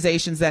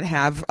organizations that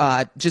have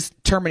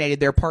just terminated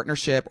their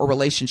partnership or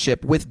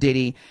relationship with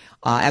Diddy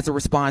as a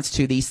response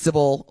to the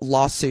civil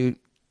lawsuit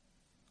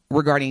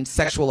regarding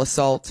sexual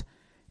assault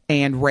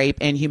and rape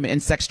and human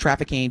and sex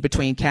trafficking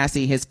between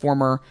Cassie, his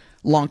former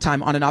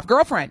longtime on and off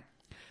girlfriend.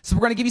 So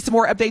we're going to give you some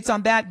more updates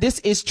on that. This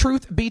is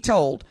Truth Be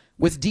Told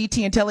with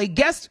DT and Telly.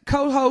 Guest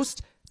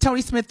co-host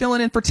Tony Smith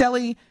filling in for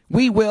Telly.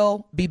 We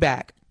will be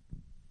back.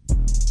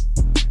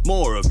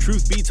 More of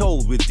Truth Be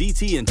Told with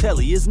DT and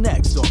Telly is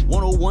next on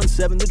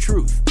 1017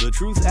 The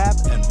Truth app,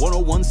 and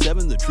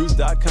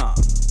 1017thetruth.com.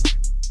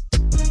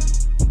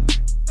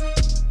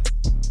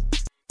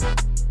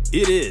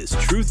 It is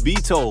Truth Be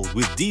Told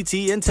with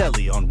DT and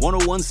Telly on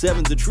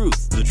 1017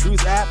 The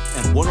Truth app,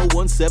 and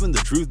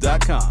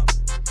 1017thetruth.com.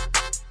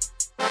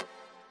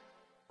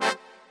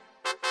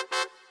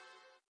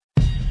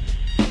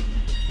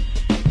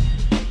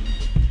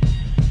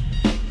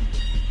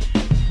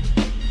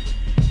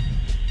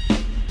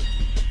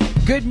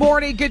 Good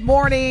morning. Good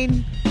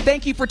morning.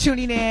 Thank you for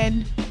tuning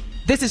in.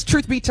 This is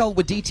Truth Be Told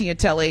with DT and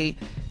Telly.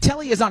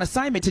 Telly is on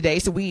assignment today,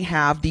 so we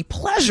have the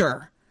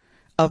pleasure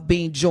of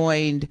being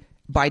joined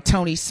by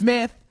Tony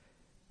Smith.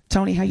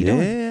 Tony, how you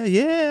doing?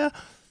 Yeah.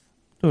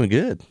 Doing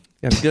good.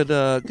 Got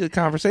a good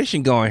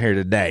conversation going here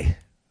today.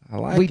 I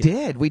like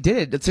it. We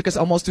did. It took us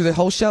almost through the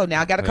whole show. Now,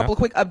 I got a couple of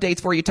quick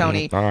updates for you,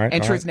 Tony,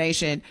 and Truth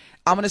Nation.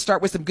 I'm going to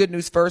start with some good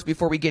news first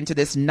before we get into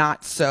this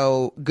not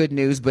so good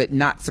news, but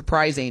not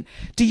surprising.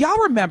 Do y'all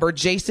remember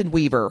Jason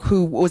Weaver,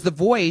 who was the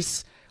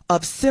voice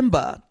of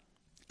Simba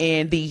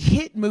in the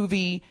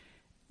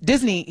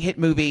Disney hit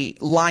movie,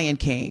 Lion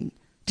King?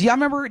 Do y'all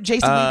remember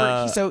Jason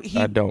Weaver?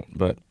 I don't,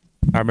 but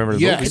I remember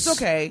the movie. It's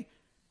okay.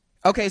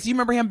 Okay, so you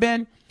remember him,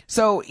 Ben?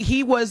 So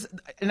he was,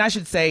 and I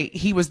should say,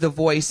 he was the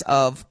voice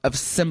of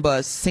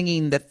Simba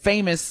singing the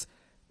famous,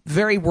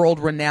 very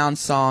world-renowned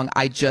song,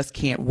 I Just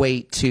Can't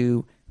Wait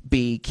to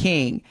Be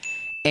King.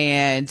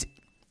 And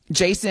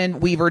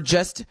Jason Weaver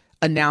just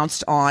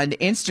announced on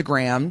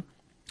Instagram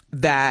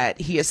that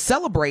he is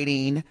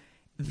celebrating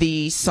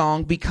the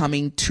song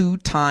becoming 2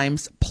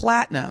 times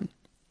platinum.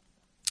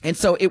 And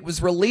so it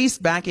was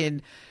released back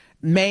in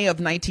May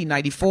of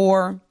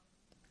 1994.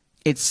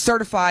 It's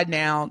certified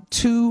now,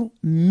 2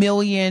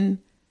 million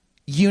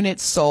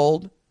units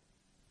sold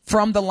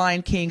from the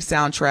Lion King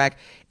soundtrack.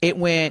 It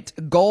went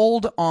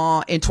gold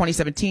in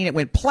 2017. It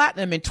went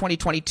platinum in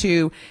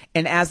 2022.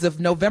 And as of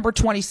November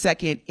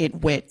 22nd, it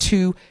went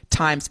 2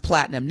 times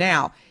platinum.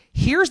 Now,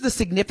 here's the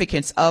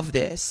significance of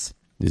this.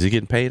 Is he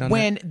getting paid on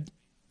that?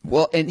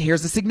 Well, and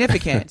here's the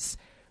significance.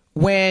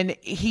 When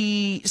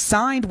he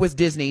signed with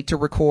Disney to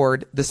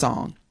record the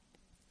song,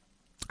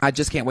 I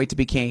Just Can't Wait to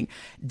Be King,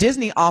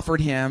 Disney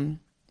offered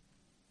him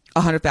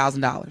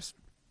 $100,000.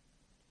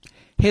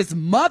 His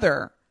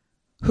mother,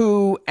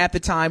 who at the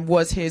time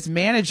was his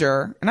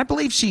manager, and I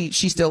believe she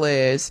still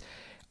is,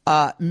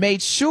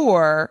 made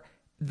sure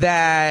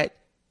that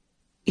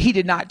he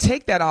did not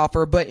take that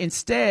offer, but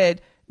instead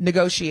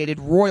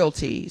negotiated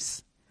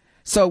royalties.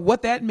 So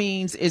what that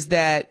means is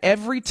that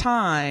every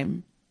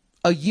time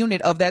a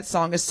unit of that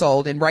song is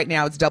sold, and right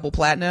now it's double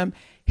platinum,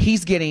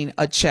 he's getting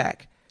a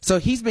check. So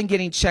he's been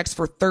getting checks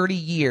for 30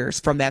 years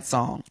from that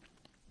song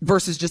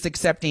versus just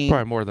accepting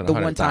probably more than the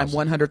one-time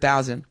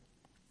 100,000.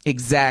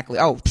 Exactly.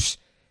 Oh,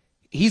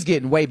 he's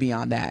getting way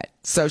beyond that.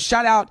 So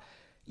shout out,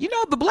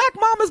 the black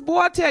mamas, boy,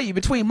 I tell you,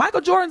 between Michael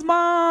Jordan's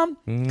mom,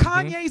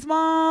 Kanye's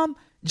mom,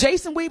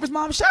 Jason Weaver's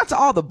mom, shout out to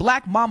all the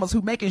black mamas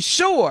who making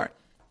sure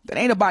that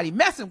ain't nobody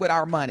messing with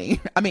our money.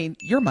 I mean,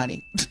 your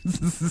money.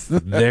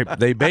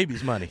 they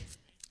baby's money.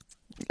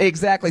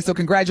 Exactly. So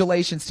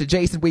congratulations to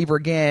Jason Weaver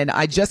again.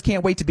 I Just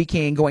Can't Wait to Be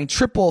King going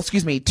I'm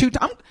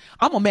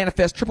going to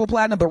manifest triple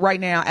platinum, but right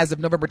now, as of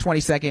November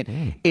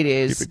 22nd, it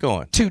is keep it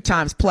going. 2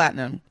 times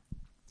platinum.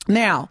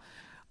 Now,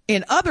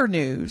 in other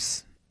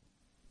news,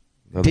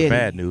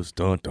 bad news.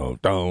 Dun, dun,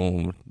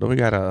 dun. Don't we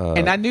got a?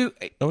 And I knew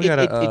I knew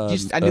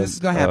this was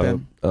going to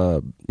happen.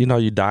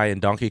 You die in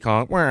Donkey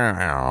Kong.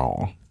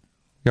 Wow.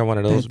 You got one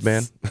of those,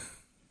 Ben?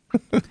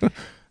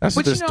 That's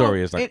what the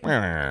story is like.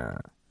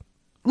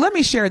 Let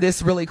me share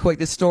this really quick,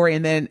 this story,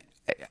 and then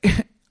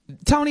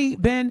Tony,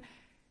 Ben,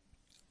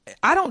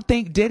 I don't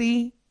think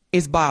Diddy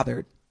is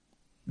bothered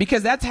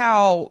because that's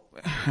how,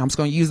 I'm just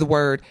going to use the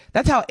word,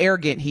 that's how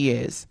arrogant he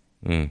is.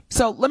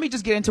 So let me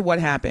just get into what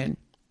happened.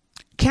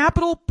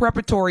 Capital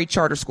Preparatory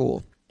Charter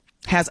School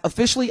has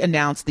officially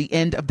announced the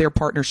end of their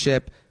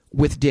partnership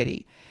with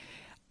Diddy.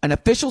 An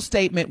official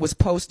statement was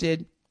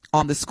posted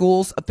on the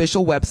school's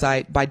official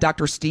website by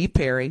Dr. Steve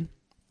Perry,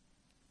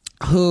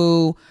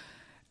 who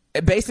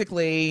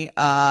basically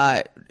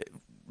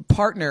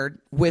partnered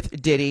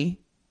with Diddy.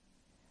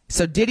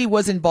 So Diddy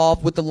was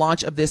involved with the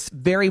launch of this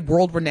very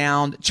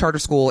world-renowned charter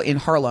school in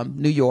Harlem,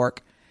 New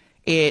York.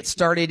 It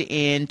started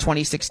in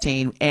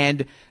 2016,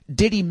 and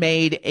Diddy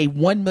made a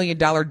 $1 million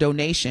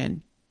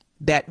donation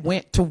that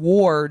went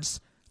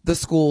towards the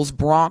school's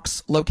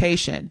Bronx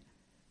location.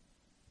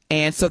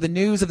 And so the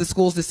news of the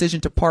school's decision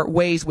to part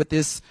ways with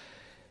this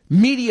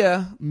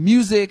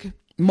music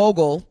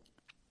mogul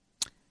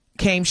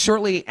came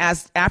shortly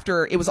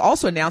after it was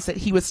also announced that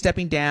he was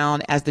stepping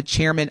down as the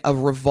chairman of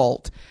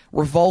Revolt.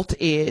 Revolt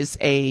is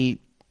a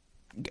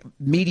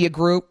media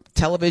group,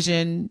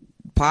 television,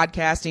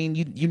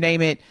 podcasting, you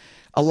name it.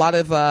 A lot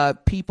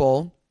of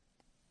people,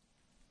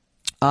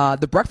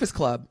 the Breakfast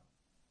Club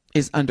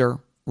is under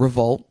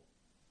Revolt.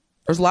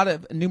 There's a lot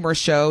of numerous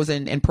shows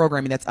and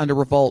programming that's under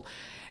Revolt.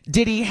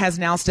 Diddy has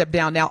now stepped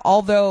down. Now,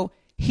 although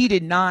he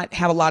did not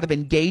have a lot of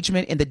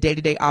engagement in the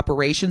day-to-day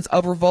operations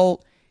of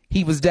Revolt,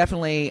 he was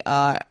definitely,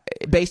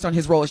 based on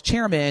his role as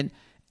chairman,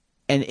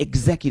 an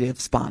executive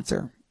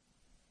sponsor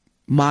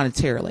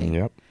monetarily.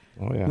 Yep.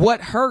 Oh, yeah. What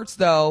hurts,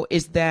 though,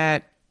 is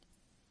that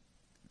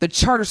the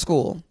charter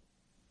school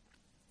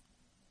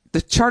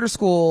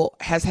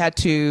has had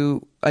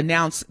to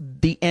announce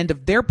the end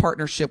of their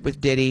partnership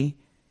with Diddy.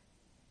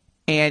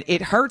 And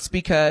it hurts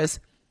because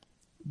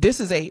this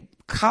is a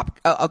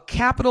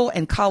capital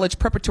and college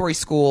preparatory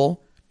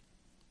school.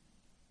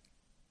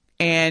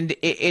 And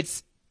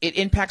it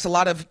impacts a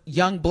lot of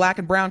young black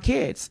and brown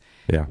kids.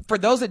 Yeah. For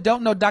those that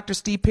don't know Dr.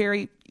 Steve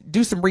Perry,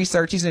 do some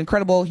research. He's an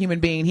incredible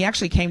human being. He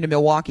actually came to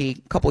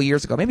Milwaukee a couple of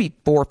years ago, maybe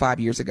 4 or 5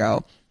 years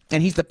ago.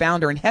 And he's the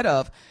founder and head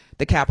of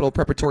the Capital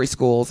Preparatory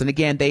Schools. And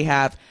again, they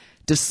have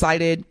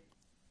decided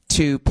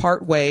to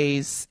part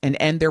ways and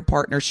end their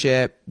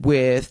partnership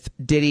with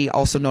Diddy,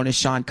 also known as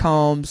Sean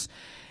Combs.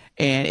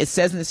 And it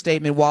says in the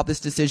statement, while this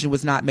decision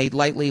was not made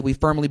lightly, we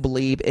firmly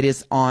believe it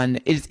is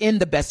in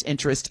the best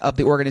interest of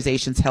the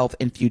organization's health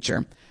and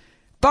future.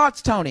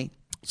 Thoughts, Tony?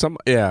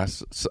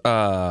 First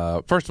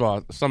of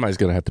all, somebody's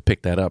going to have to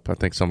pick that up. I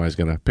think somebody's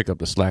going to pick up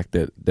the slack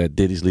that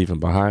Diddy's leaving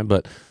behind.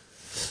 But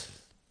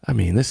I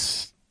mean, when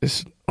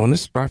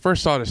I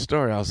first saw this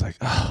story, I was like,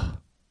 oh,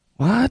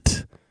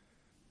 what?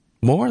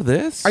 More of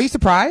this? Are you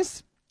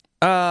surprised?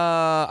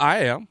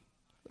 I am.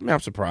 I mean, I'm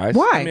surprised.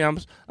 Why? I mean,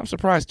 I'm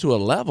surprised to a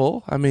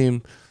level. I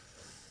mean,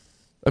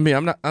 I'm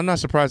not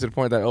surprised to the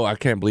point that, oh, I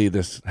can't believe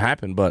this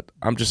happened, but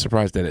I'm just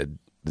surprised that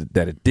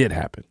it did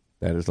happen.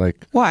 That is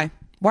like, why?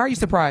 Why are you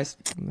surprised?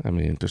 I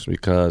mean, just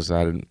because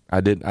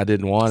I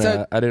didn't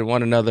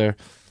want another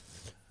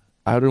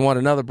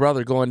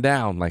brother going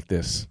down like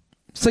this.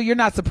 So you're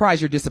not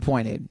surprised, you're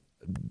disappointed.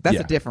 That's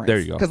a difference. There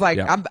you go. Because I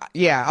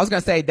was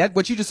going to say that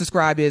what you just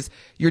described is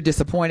you're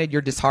disappointed,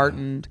 you're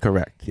disheartened.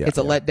 Correct. Yeah, it's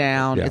a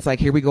letdown. Yeah. It's like,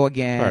 here we go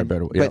again.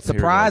 But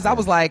surprised, I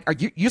was like,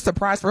 you're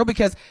surprised for real?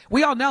 Because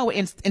we all know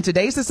in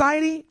today's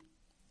society,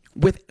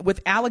 with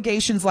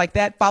allegations like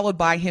that followed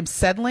by him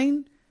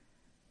settling,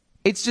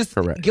 it's just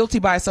guilty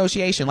by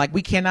association. Like,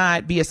 we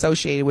cannot be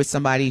associated with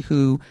somebody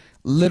who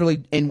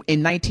literally in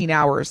 19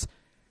 hours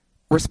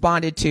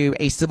responded to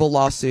a civil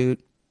lawsuit,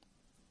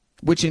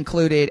 which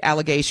included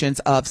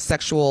allegations of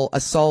sexual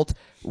assault,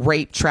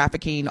 rape,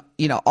 trafficking,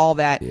 all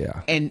that,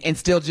 and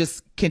still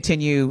just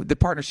continue the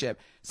partnership.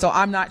 So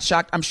I'm not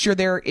shocked. I'm sure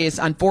there is,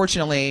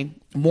 unfortunately,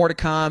 more to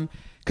come,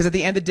 because at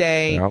the end of the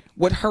day,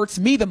 what hurts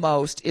me the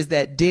most is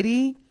that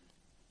Diddy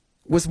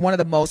was one of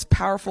the most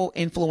powerful,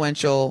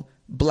 influential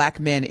black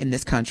men in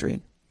this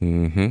country.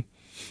 Mm-hmm.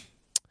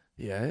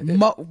 Yeah.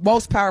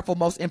 Most powerful,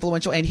 most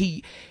influential. And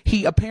he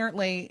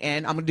apparently,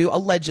 and I'm going to do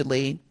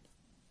allegedly,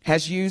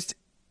 has used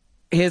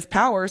his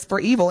powers for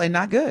evil and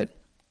not good.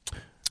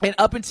 And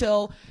up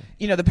until,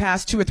 the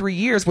past 2 or 3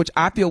 years, which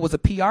I feel was a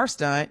PR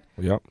stunt,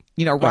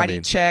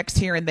 writing checks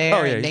here and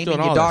there and naming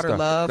your daughter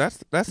Love.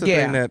 That's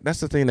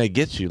the thing that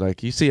gets you.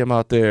 Like, you see him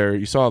out there,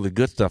 you saw all the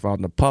good stuff out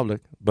in the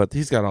public, but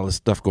he's got all this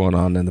stuff going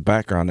on in the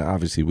background that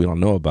obviously we don't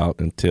know about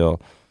until,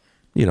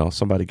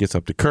 somebody gets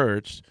up the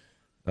courage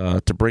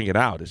to bring it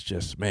out. It's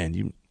just,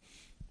 man,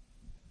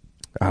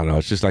 I don't know.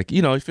 It's just like,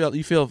 you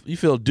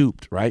feel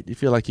duped, right? You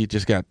feel like you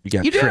got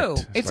tricked. Do.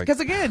 It's because,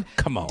 again,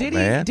 come on,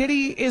 man.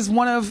 Diddy is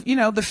one of,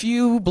 the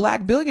few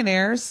black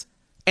billionaires,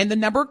 and the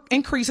number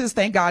increases,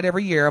 thank God,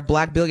 every year of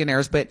black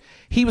billionaires, but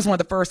he was one of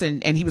the first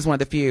and he was one of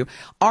the few.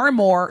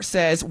 Armour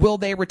says, will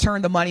they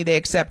return the money they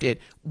accepted?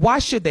 Why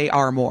should they,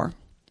 Armour?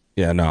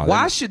 Yeah, no.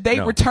 Why should they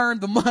return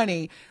the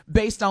money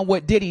based on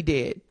what Diddy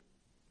did?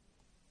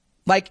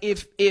 Like,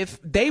 if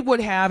they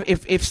would have,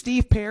 if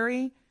Steve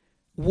Perry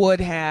would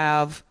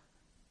have,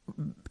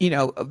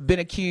 been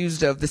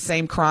accused of the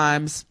same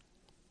crimes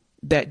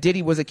that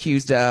Diddy was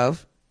accused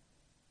of,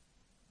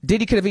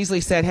 Diddy could have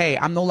easily said, hey,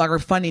 I'm no longer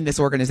funding this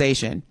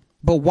organization.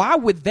 But why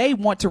would they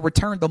want to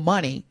return the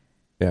money?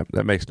 Yeah,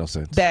 that makes no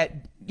sense.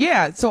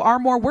 So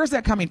Armour, where's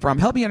that coming from?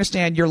 Help me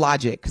understand your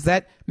logic, because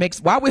that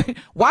makes why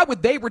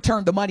would they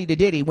return the money to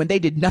Diddy when they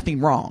did nothing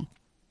wrong?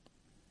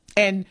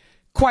 And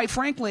quite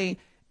frankly,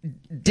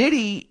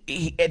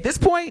 Diddy, at this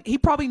point, he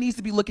probably needs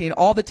to be looking at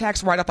all the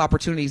tax write-off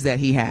opportunities that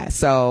he has.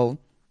 So,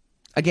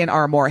 again,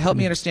 Armour, help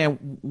me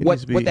understand what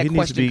that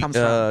question comes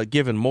from.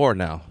 Given more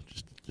now,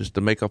 just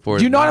to make up for it.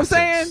 Do you know what I'm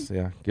saying?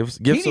 Yeah, give he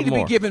some need to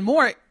more. be given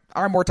more.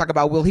 Armour talk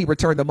about, will he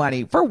return the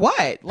money for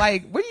what?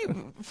 Like, what do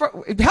you?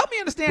 Help me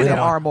understand that,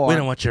 Armour. We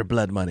don't want your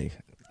blood money.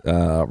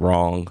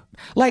 Wrong.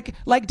 Like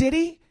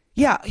Diddy.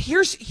 Yeah.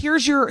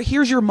 Here's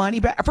your money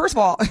back. First of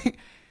all.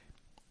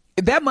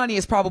 That money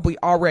is probably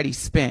already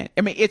spent.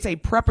 I mean, it's a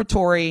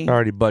preparatory.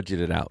 Already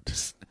budgeted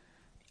out.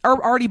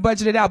 Already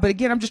budgeted out. But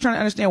again, I'm just trying to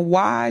understand,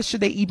 why should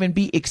they even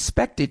be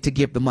expected to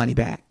give the money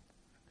back?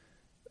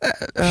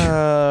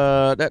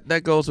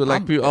 That goes with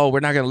like people. Oh, we're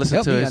not going to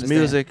listen to his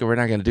music, or we're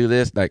not going to do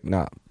this. Like,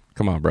 nah,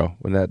 come on, bro.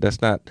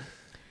 That's not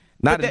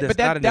in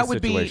this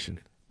situation.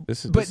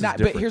 But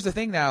here's the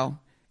thing, though.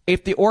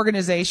 If the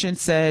organization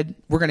said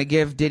we're going to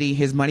give Diddy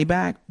his money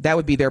back, that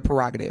would be their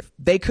prerogative.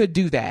 They could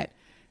do that,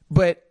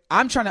 but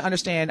I'm trying to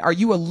understand, are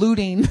you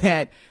alluding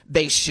that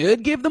they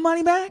should give the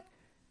money back?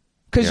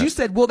 Because you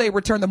said, will they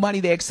return the money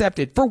they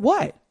accepted? For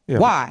what? Yeah,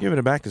 why? Giving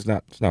it back is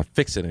not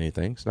fixing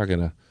anything. It's not going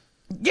to.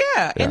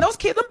 Yeah, and those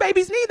kids, them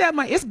babies need that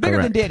money. It's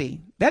bigger than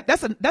Diddy.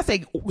 That's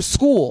a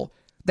school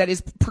that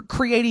is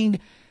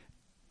creating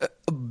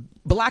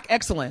black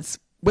excellence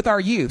with our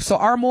youth. So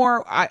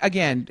Armour,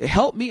 again,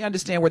 help me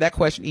understand where that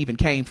question even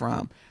came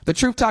from. The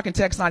Truth Talking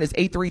text line is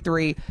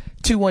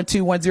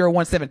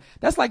 833-212-1017.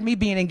 That's like me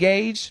being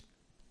engaged.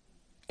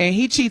 And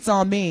he cheats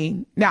on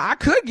me. Now, I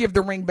could give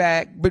the ring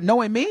back, but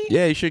knowing me.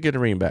 Yeah, you should get the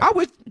ring back. I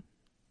would.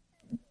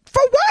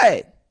 For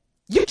what?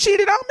 You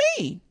cheated on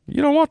me.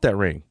 You don't want that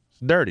ring. It's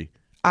dirty.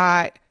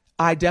 I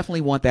definitely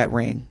want that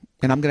ring.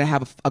 And I'm going to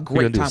have a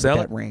great time with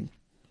that ring.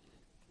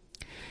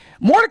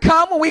 More to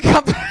come when we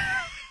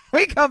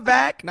come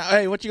back. Now,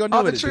 hey, what you going to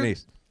do with it,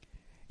 Denise?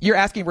 You're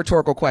asking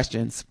rhetorical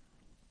questions.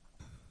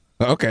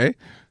 Okay.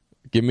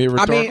 Give me a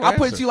rhetorical answer. I'll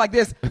put it to you like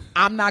this.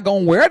 I'm not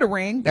going to wear the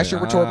ring. That's your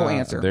rhetorical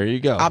answer. There you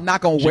go. I'm not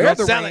going to wear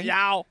the sell ring. It,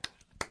 y'all.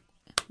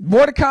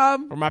 More to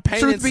come. For my pain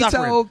Truth and be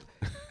suffering. told.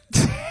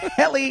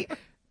 Ellie,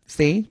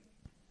 see?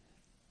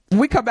 When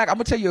we come back, I'm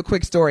going to tell you a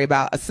quick story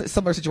about a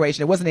similar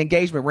situation. It wasn't an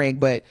engagement ring,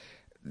 but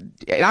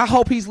and I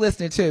hope he's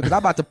listening too, because I'm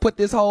about to put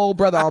this whole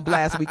brother on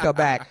blast when we come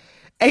back.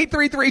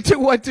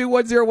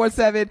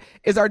 833-212-1017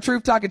 is our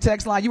Truth Talking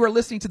text line. You are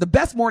listening to the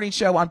best morning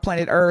show on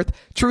planet Earth,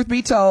 Truth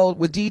Be Told,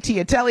 with DT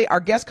and Telly. Our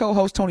guest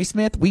co-host, Tony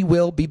Smith. We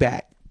will be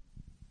back.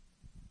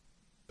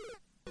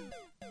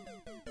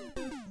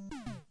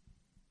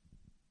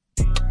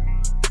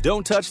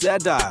 Don't touch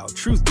that dial.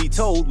 Truth Be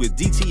Told with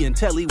DT and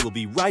Telly will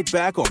be right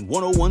back on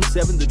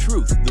 1017 The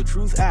Truth, The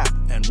Truth app,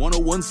 and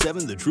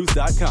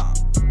 1017thetruth.com.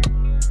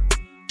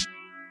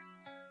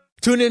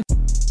 Tune in.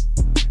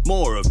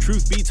 More of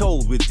Truth Be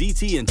Told with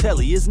DT and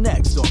Telly is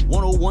next on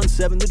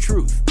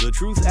 1017 The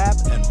Truth app,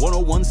 and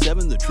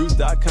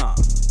 1017thetruth.com.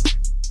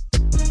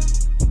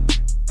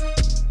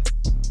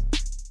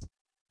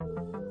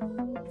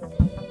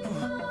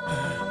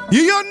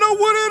 Y'all know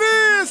what it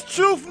is,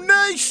 Truth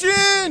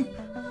Nation.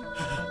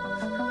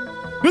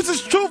 This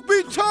is Truth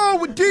Be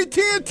Told with DT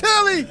and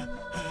Telly.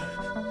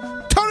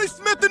 Tony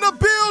Smith in the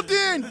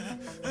building.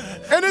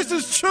 And this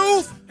is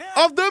Truth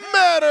of the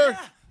Matter.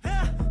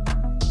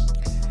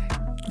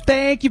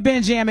 Thank you,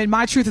 Benjamin.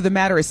 My truth of the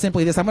matter is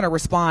simply this. I'm going to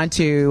respond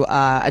to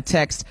a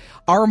text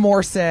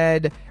Armour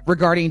said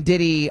regarding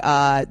Diddy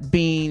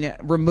being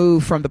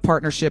removed from the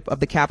partnership of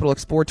the Capital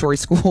Exploratory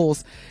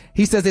Schools.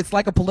 He says it's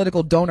like a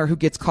political donor who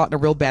gets caught in a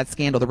real bad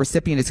scandal. The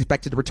recipient is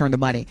expected to return the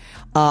money.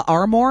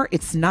 Armour,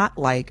 it's not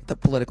like the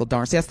political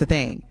donor. See, that's the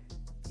thing.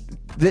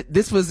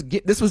 This was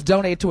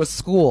donated to a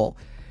school.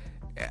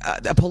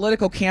 A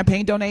political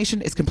campaign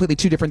donation is completely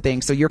two different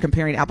things. So you're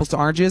comparing apples to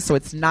oranges. So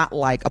it's not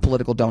like a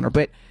political donor.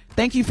 But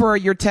thank you for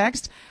your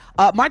text.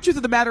 My truth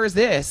of the matter is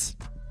this.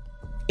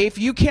 If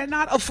you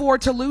cannot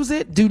afford to lose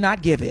it, do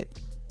not give it.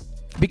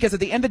 Because at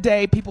the end of the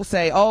day, people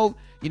say, oh,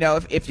 you know,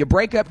 if you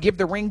break up, give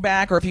the ring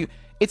back. Or if you,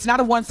 it's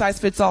not a one size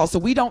fits all. So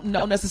we don't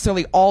know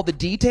necessarily all the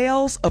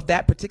details of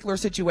that particular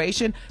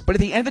situation. But at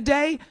the end of the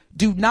day,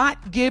 do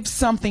not give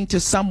something to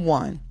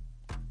someone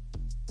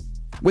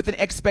with an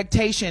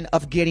expectation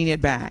of getting it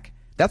back.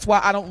 That's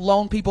why I don't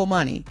loan people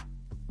money.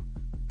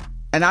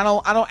 And I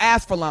don't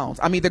ask for loans.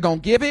 I'm either going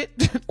to give it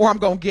or I'm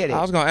going to get it.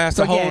 I was going to ask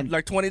so to hold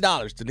like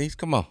 $20, Denise.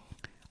 Come on.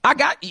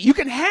 You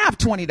can have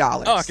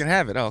 $20. Oh, I can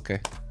have it. Oh,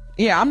 okay.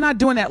 Yeah, I'm not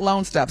doing that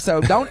loan stuff.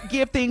 So don't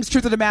give things.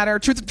 Truth of the matter.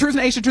 Truth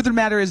Nation, truth of the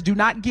matter is do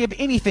not give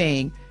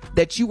anything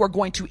that you are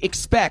going to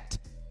expect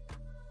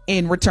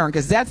in return,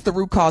 because that's the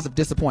root cause of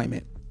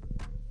disappointment.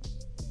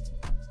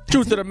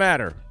 Truth of the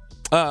matter.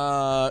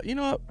 You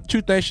know what?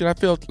 Truth Nation, I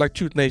feel like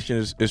Truth Nation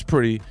is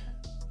pretty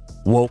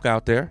woke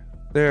out there.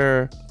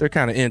 They're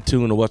kind of in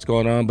tune to what's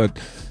going on, but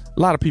a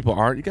lot of people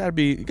aren't. You gotta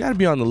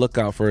be on the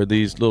lookout for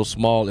these little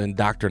small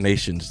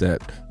indoctrinations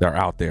that are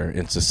out there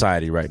in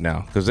society right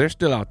now, because they're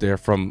still out there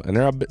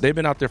they've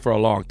been out there for a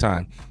long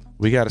time.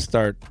 We got to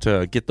start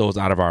to get those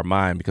out of our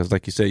mind, because,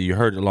 like you said, you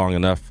heard it long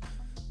enough.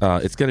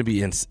 It's gonna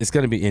be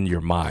in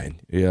your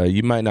mind. Yeah,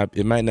 it might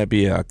not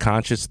be a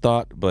conscious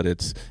thought, but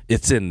it's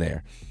in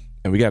there,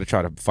 and we got to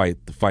try to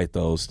fight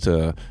those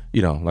to,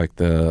 like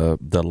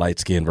the light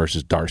skin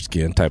versus dark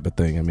skin type of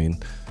thing. I mean,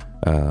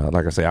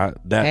 like I say,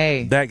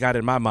 that got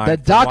in my mind. The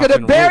darker the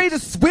berry, the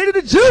sweeter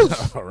the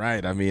juice. All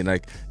right. I mean,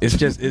 like it's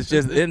just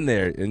in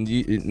there,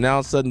 and now all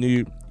of a sudden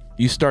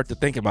you start to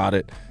think about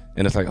it,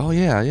 and it's like, oh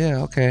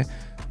yeah, okay.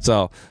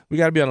 So we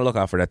got to be on the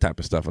lookout for that type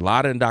of stuff. A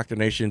lot of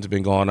indoctrination's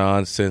been going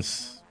on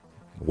since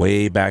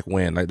way back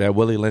when. Like that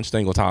Willie Lynch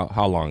thing was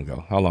how long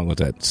ago? How long was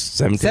that?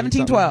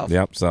 1712.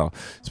 Yep. So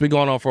it's been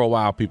going on for a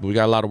while, people. We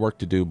got a lot of work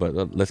to do,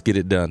 but let's get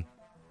it done.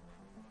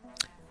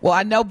 Well,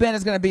 I know Ben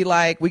is going to be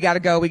like, we got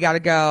to go. Gotta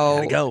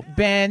go.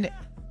 Ben,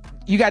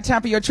 you got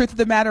time for your truth of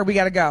the matter? We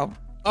got to go.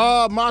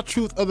 My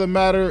truth of the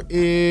matter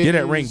is... Get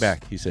that ring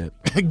back, he said.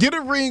 Get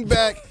a ring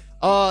back.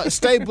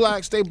 Stay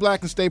black,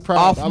 and stay proud.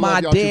 Off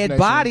my dead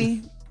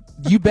body.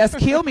 You best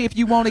kill me if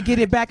you want to get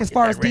it back. As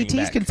far as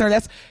DT's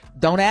concerned,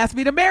 don't ask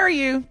me to marry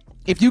you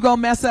if you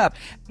gonna mess up.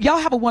 Y'all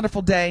have a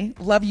wonderful day.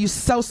 Love you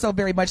so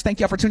very much. Thank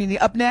y'all for tuning in.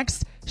 Up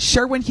next,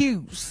 Sherwin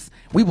Hughes.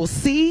 We will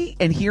see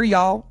and hear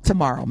y'all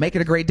tomorrow. Make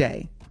it a great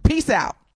day. Peace out.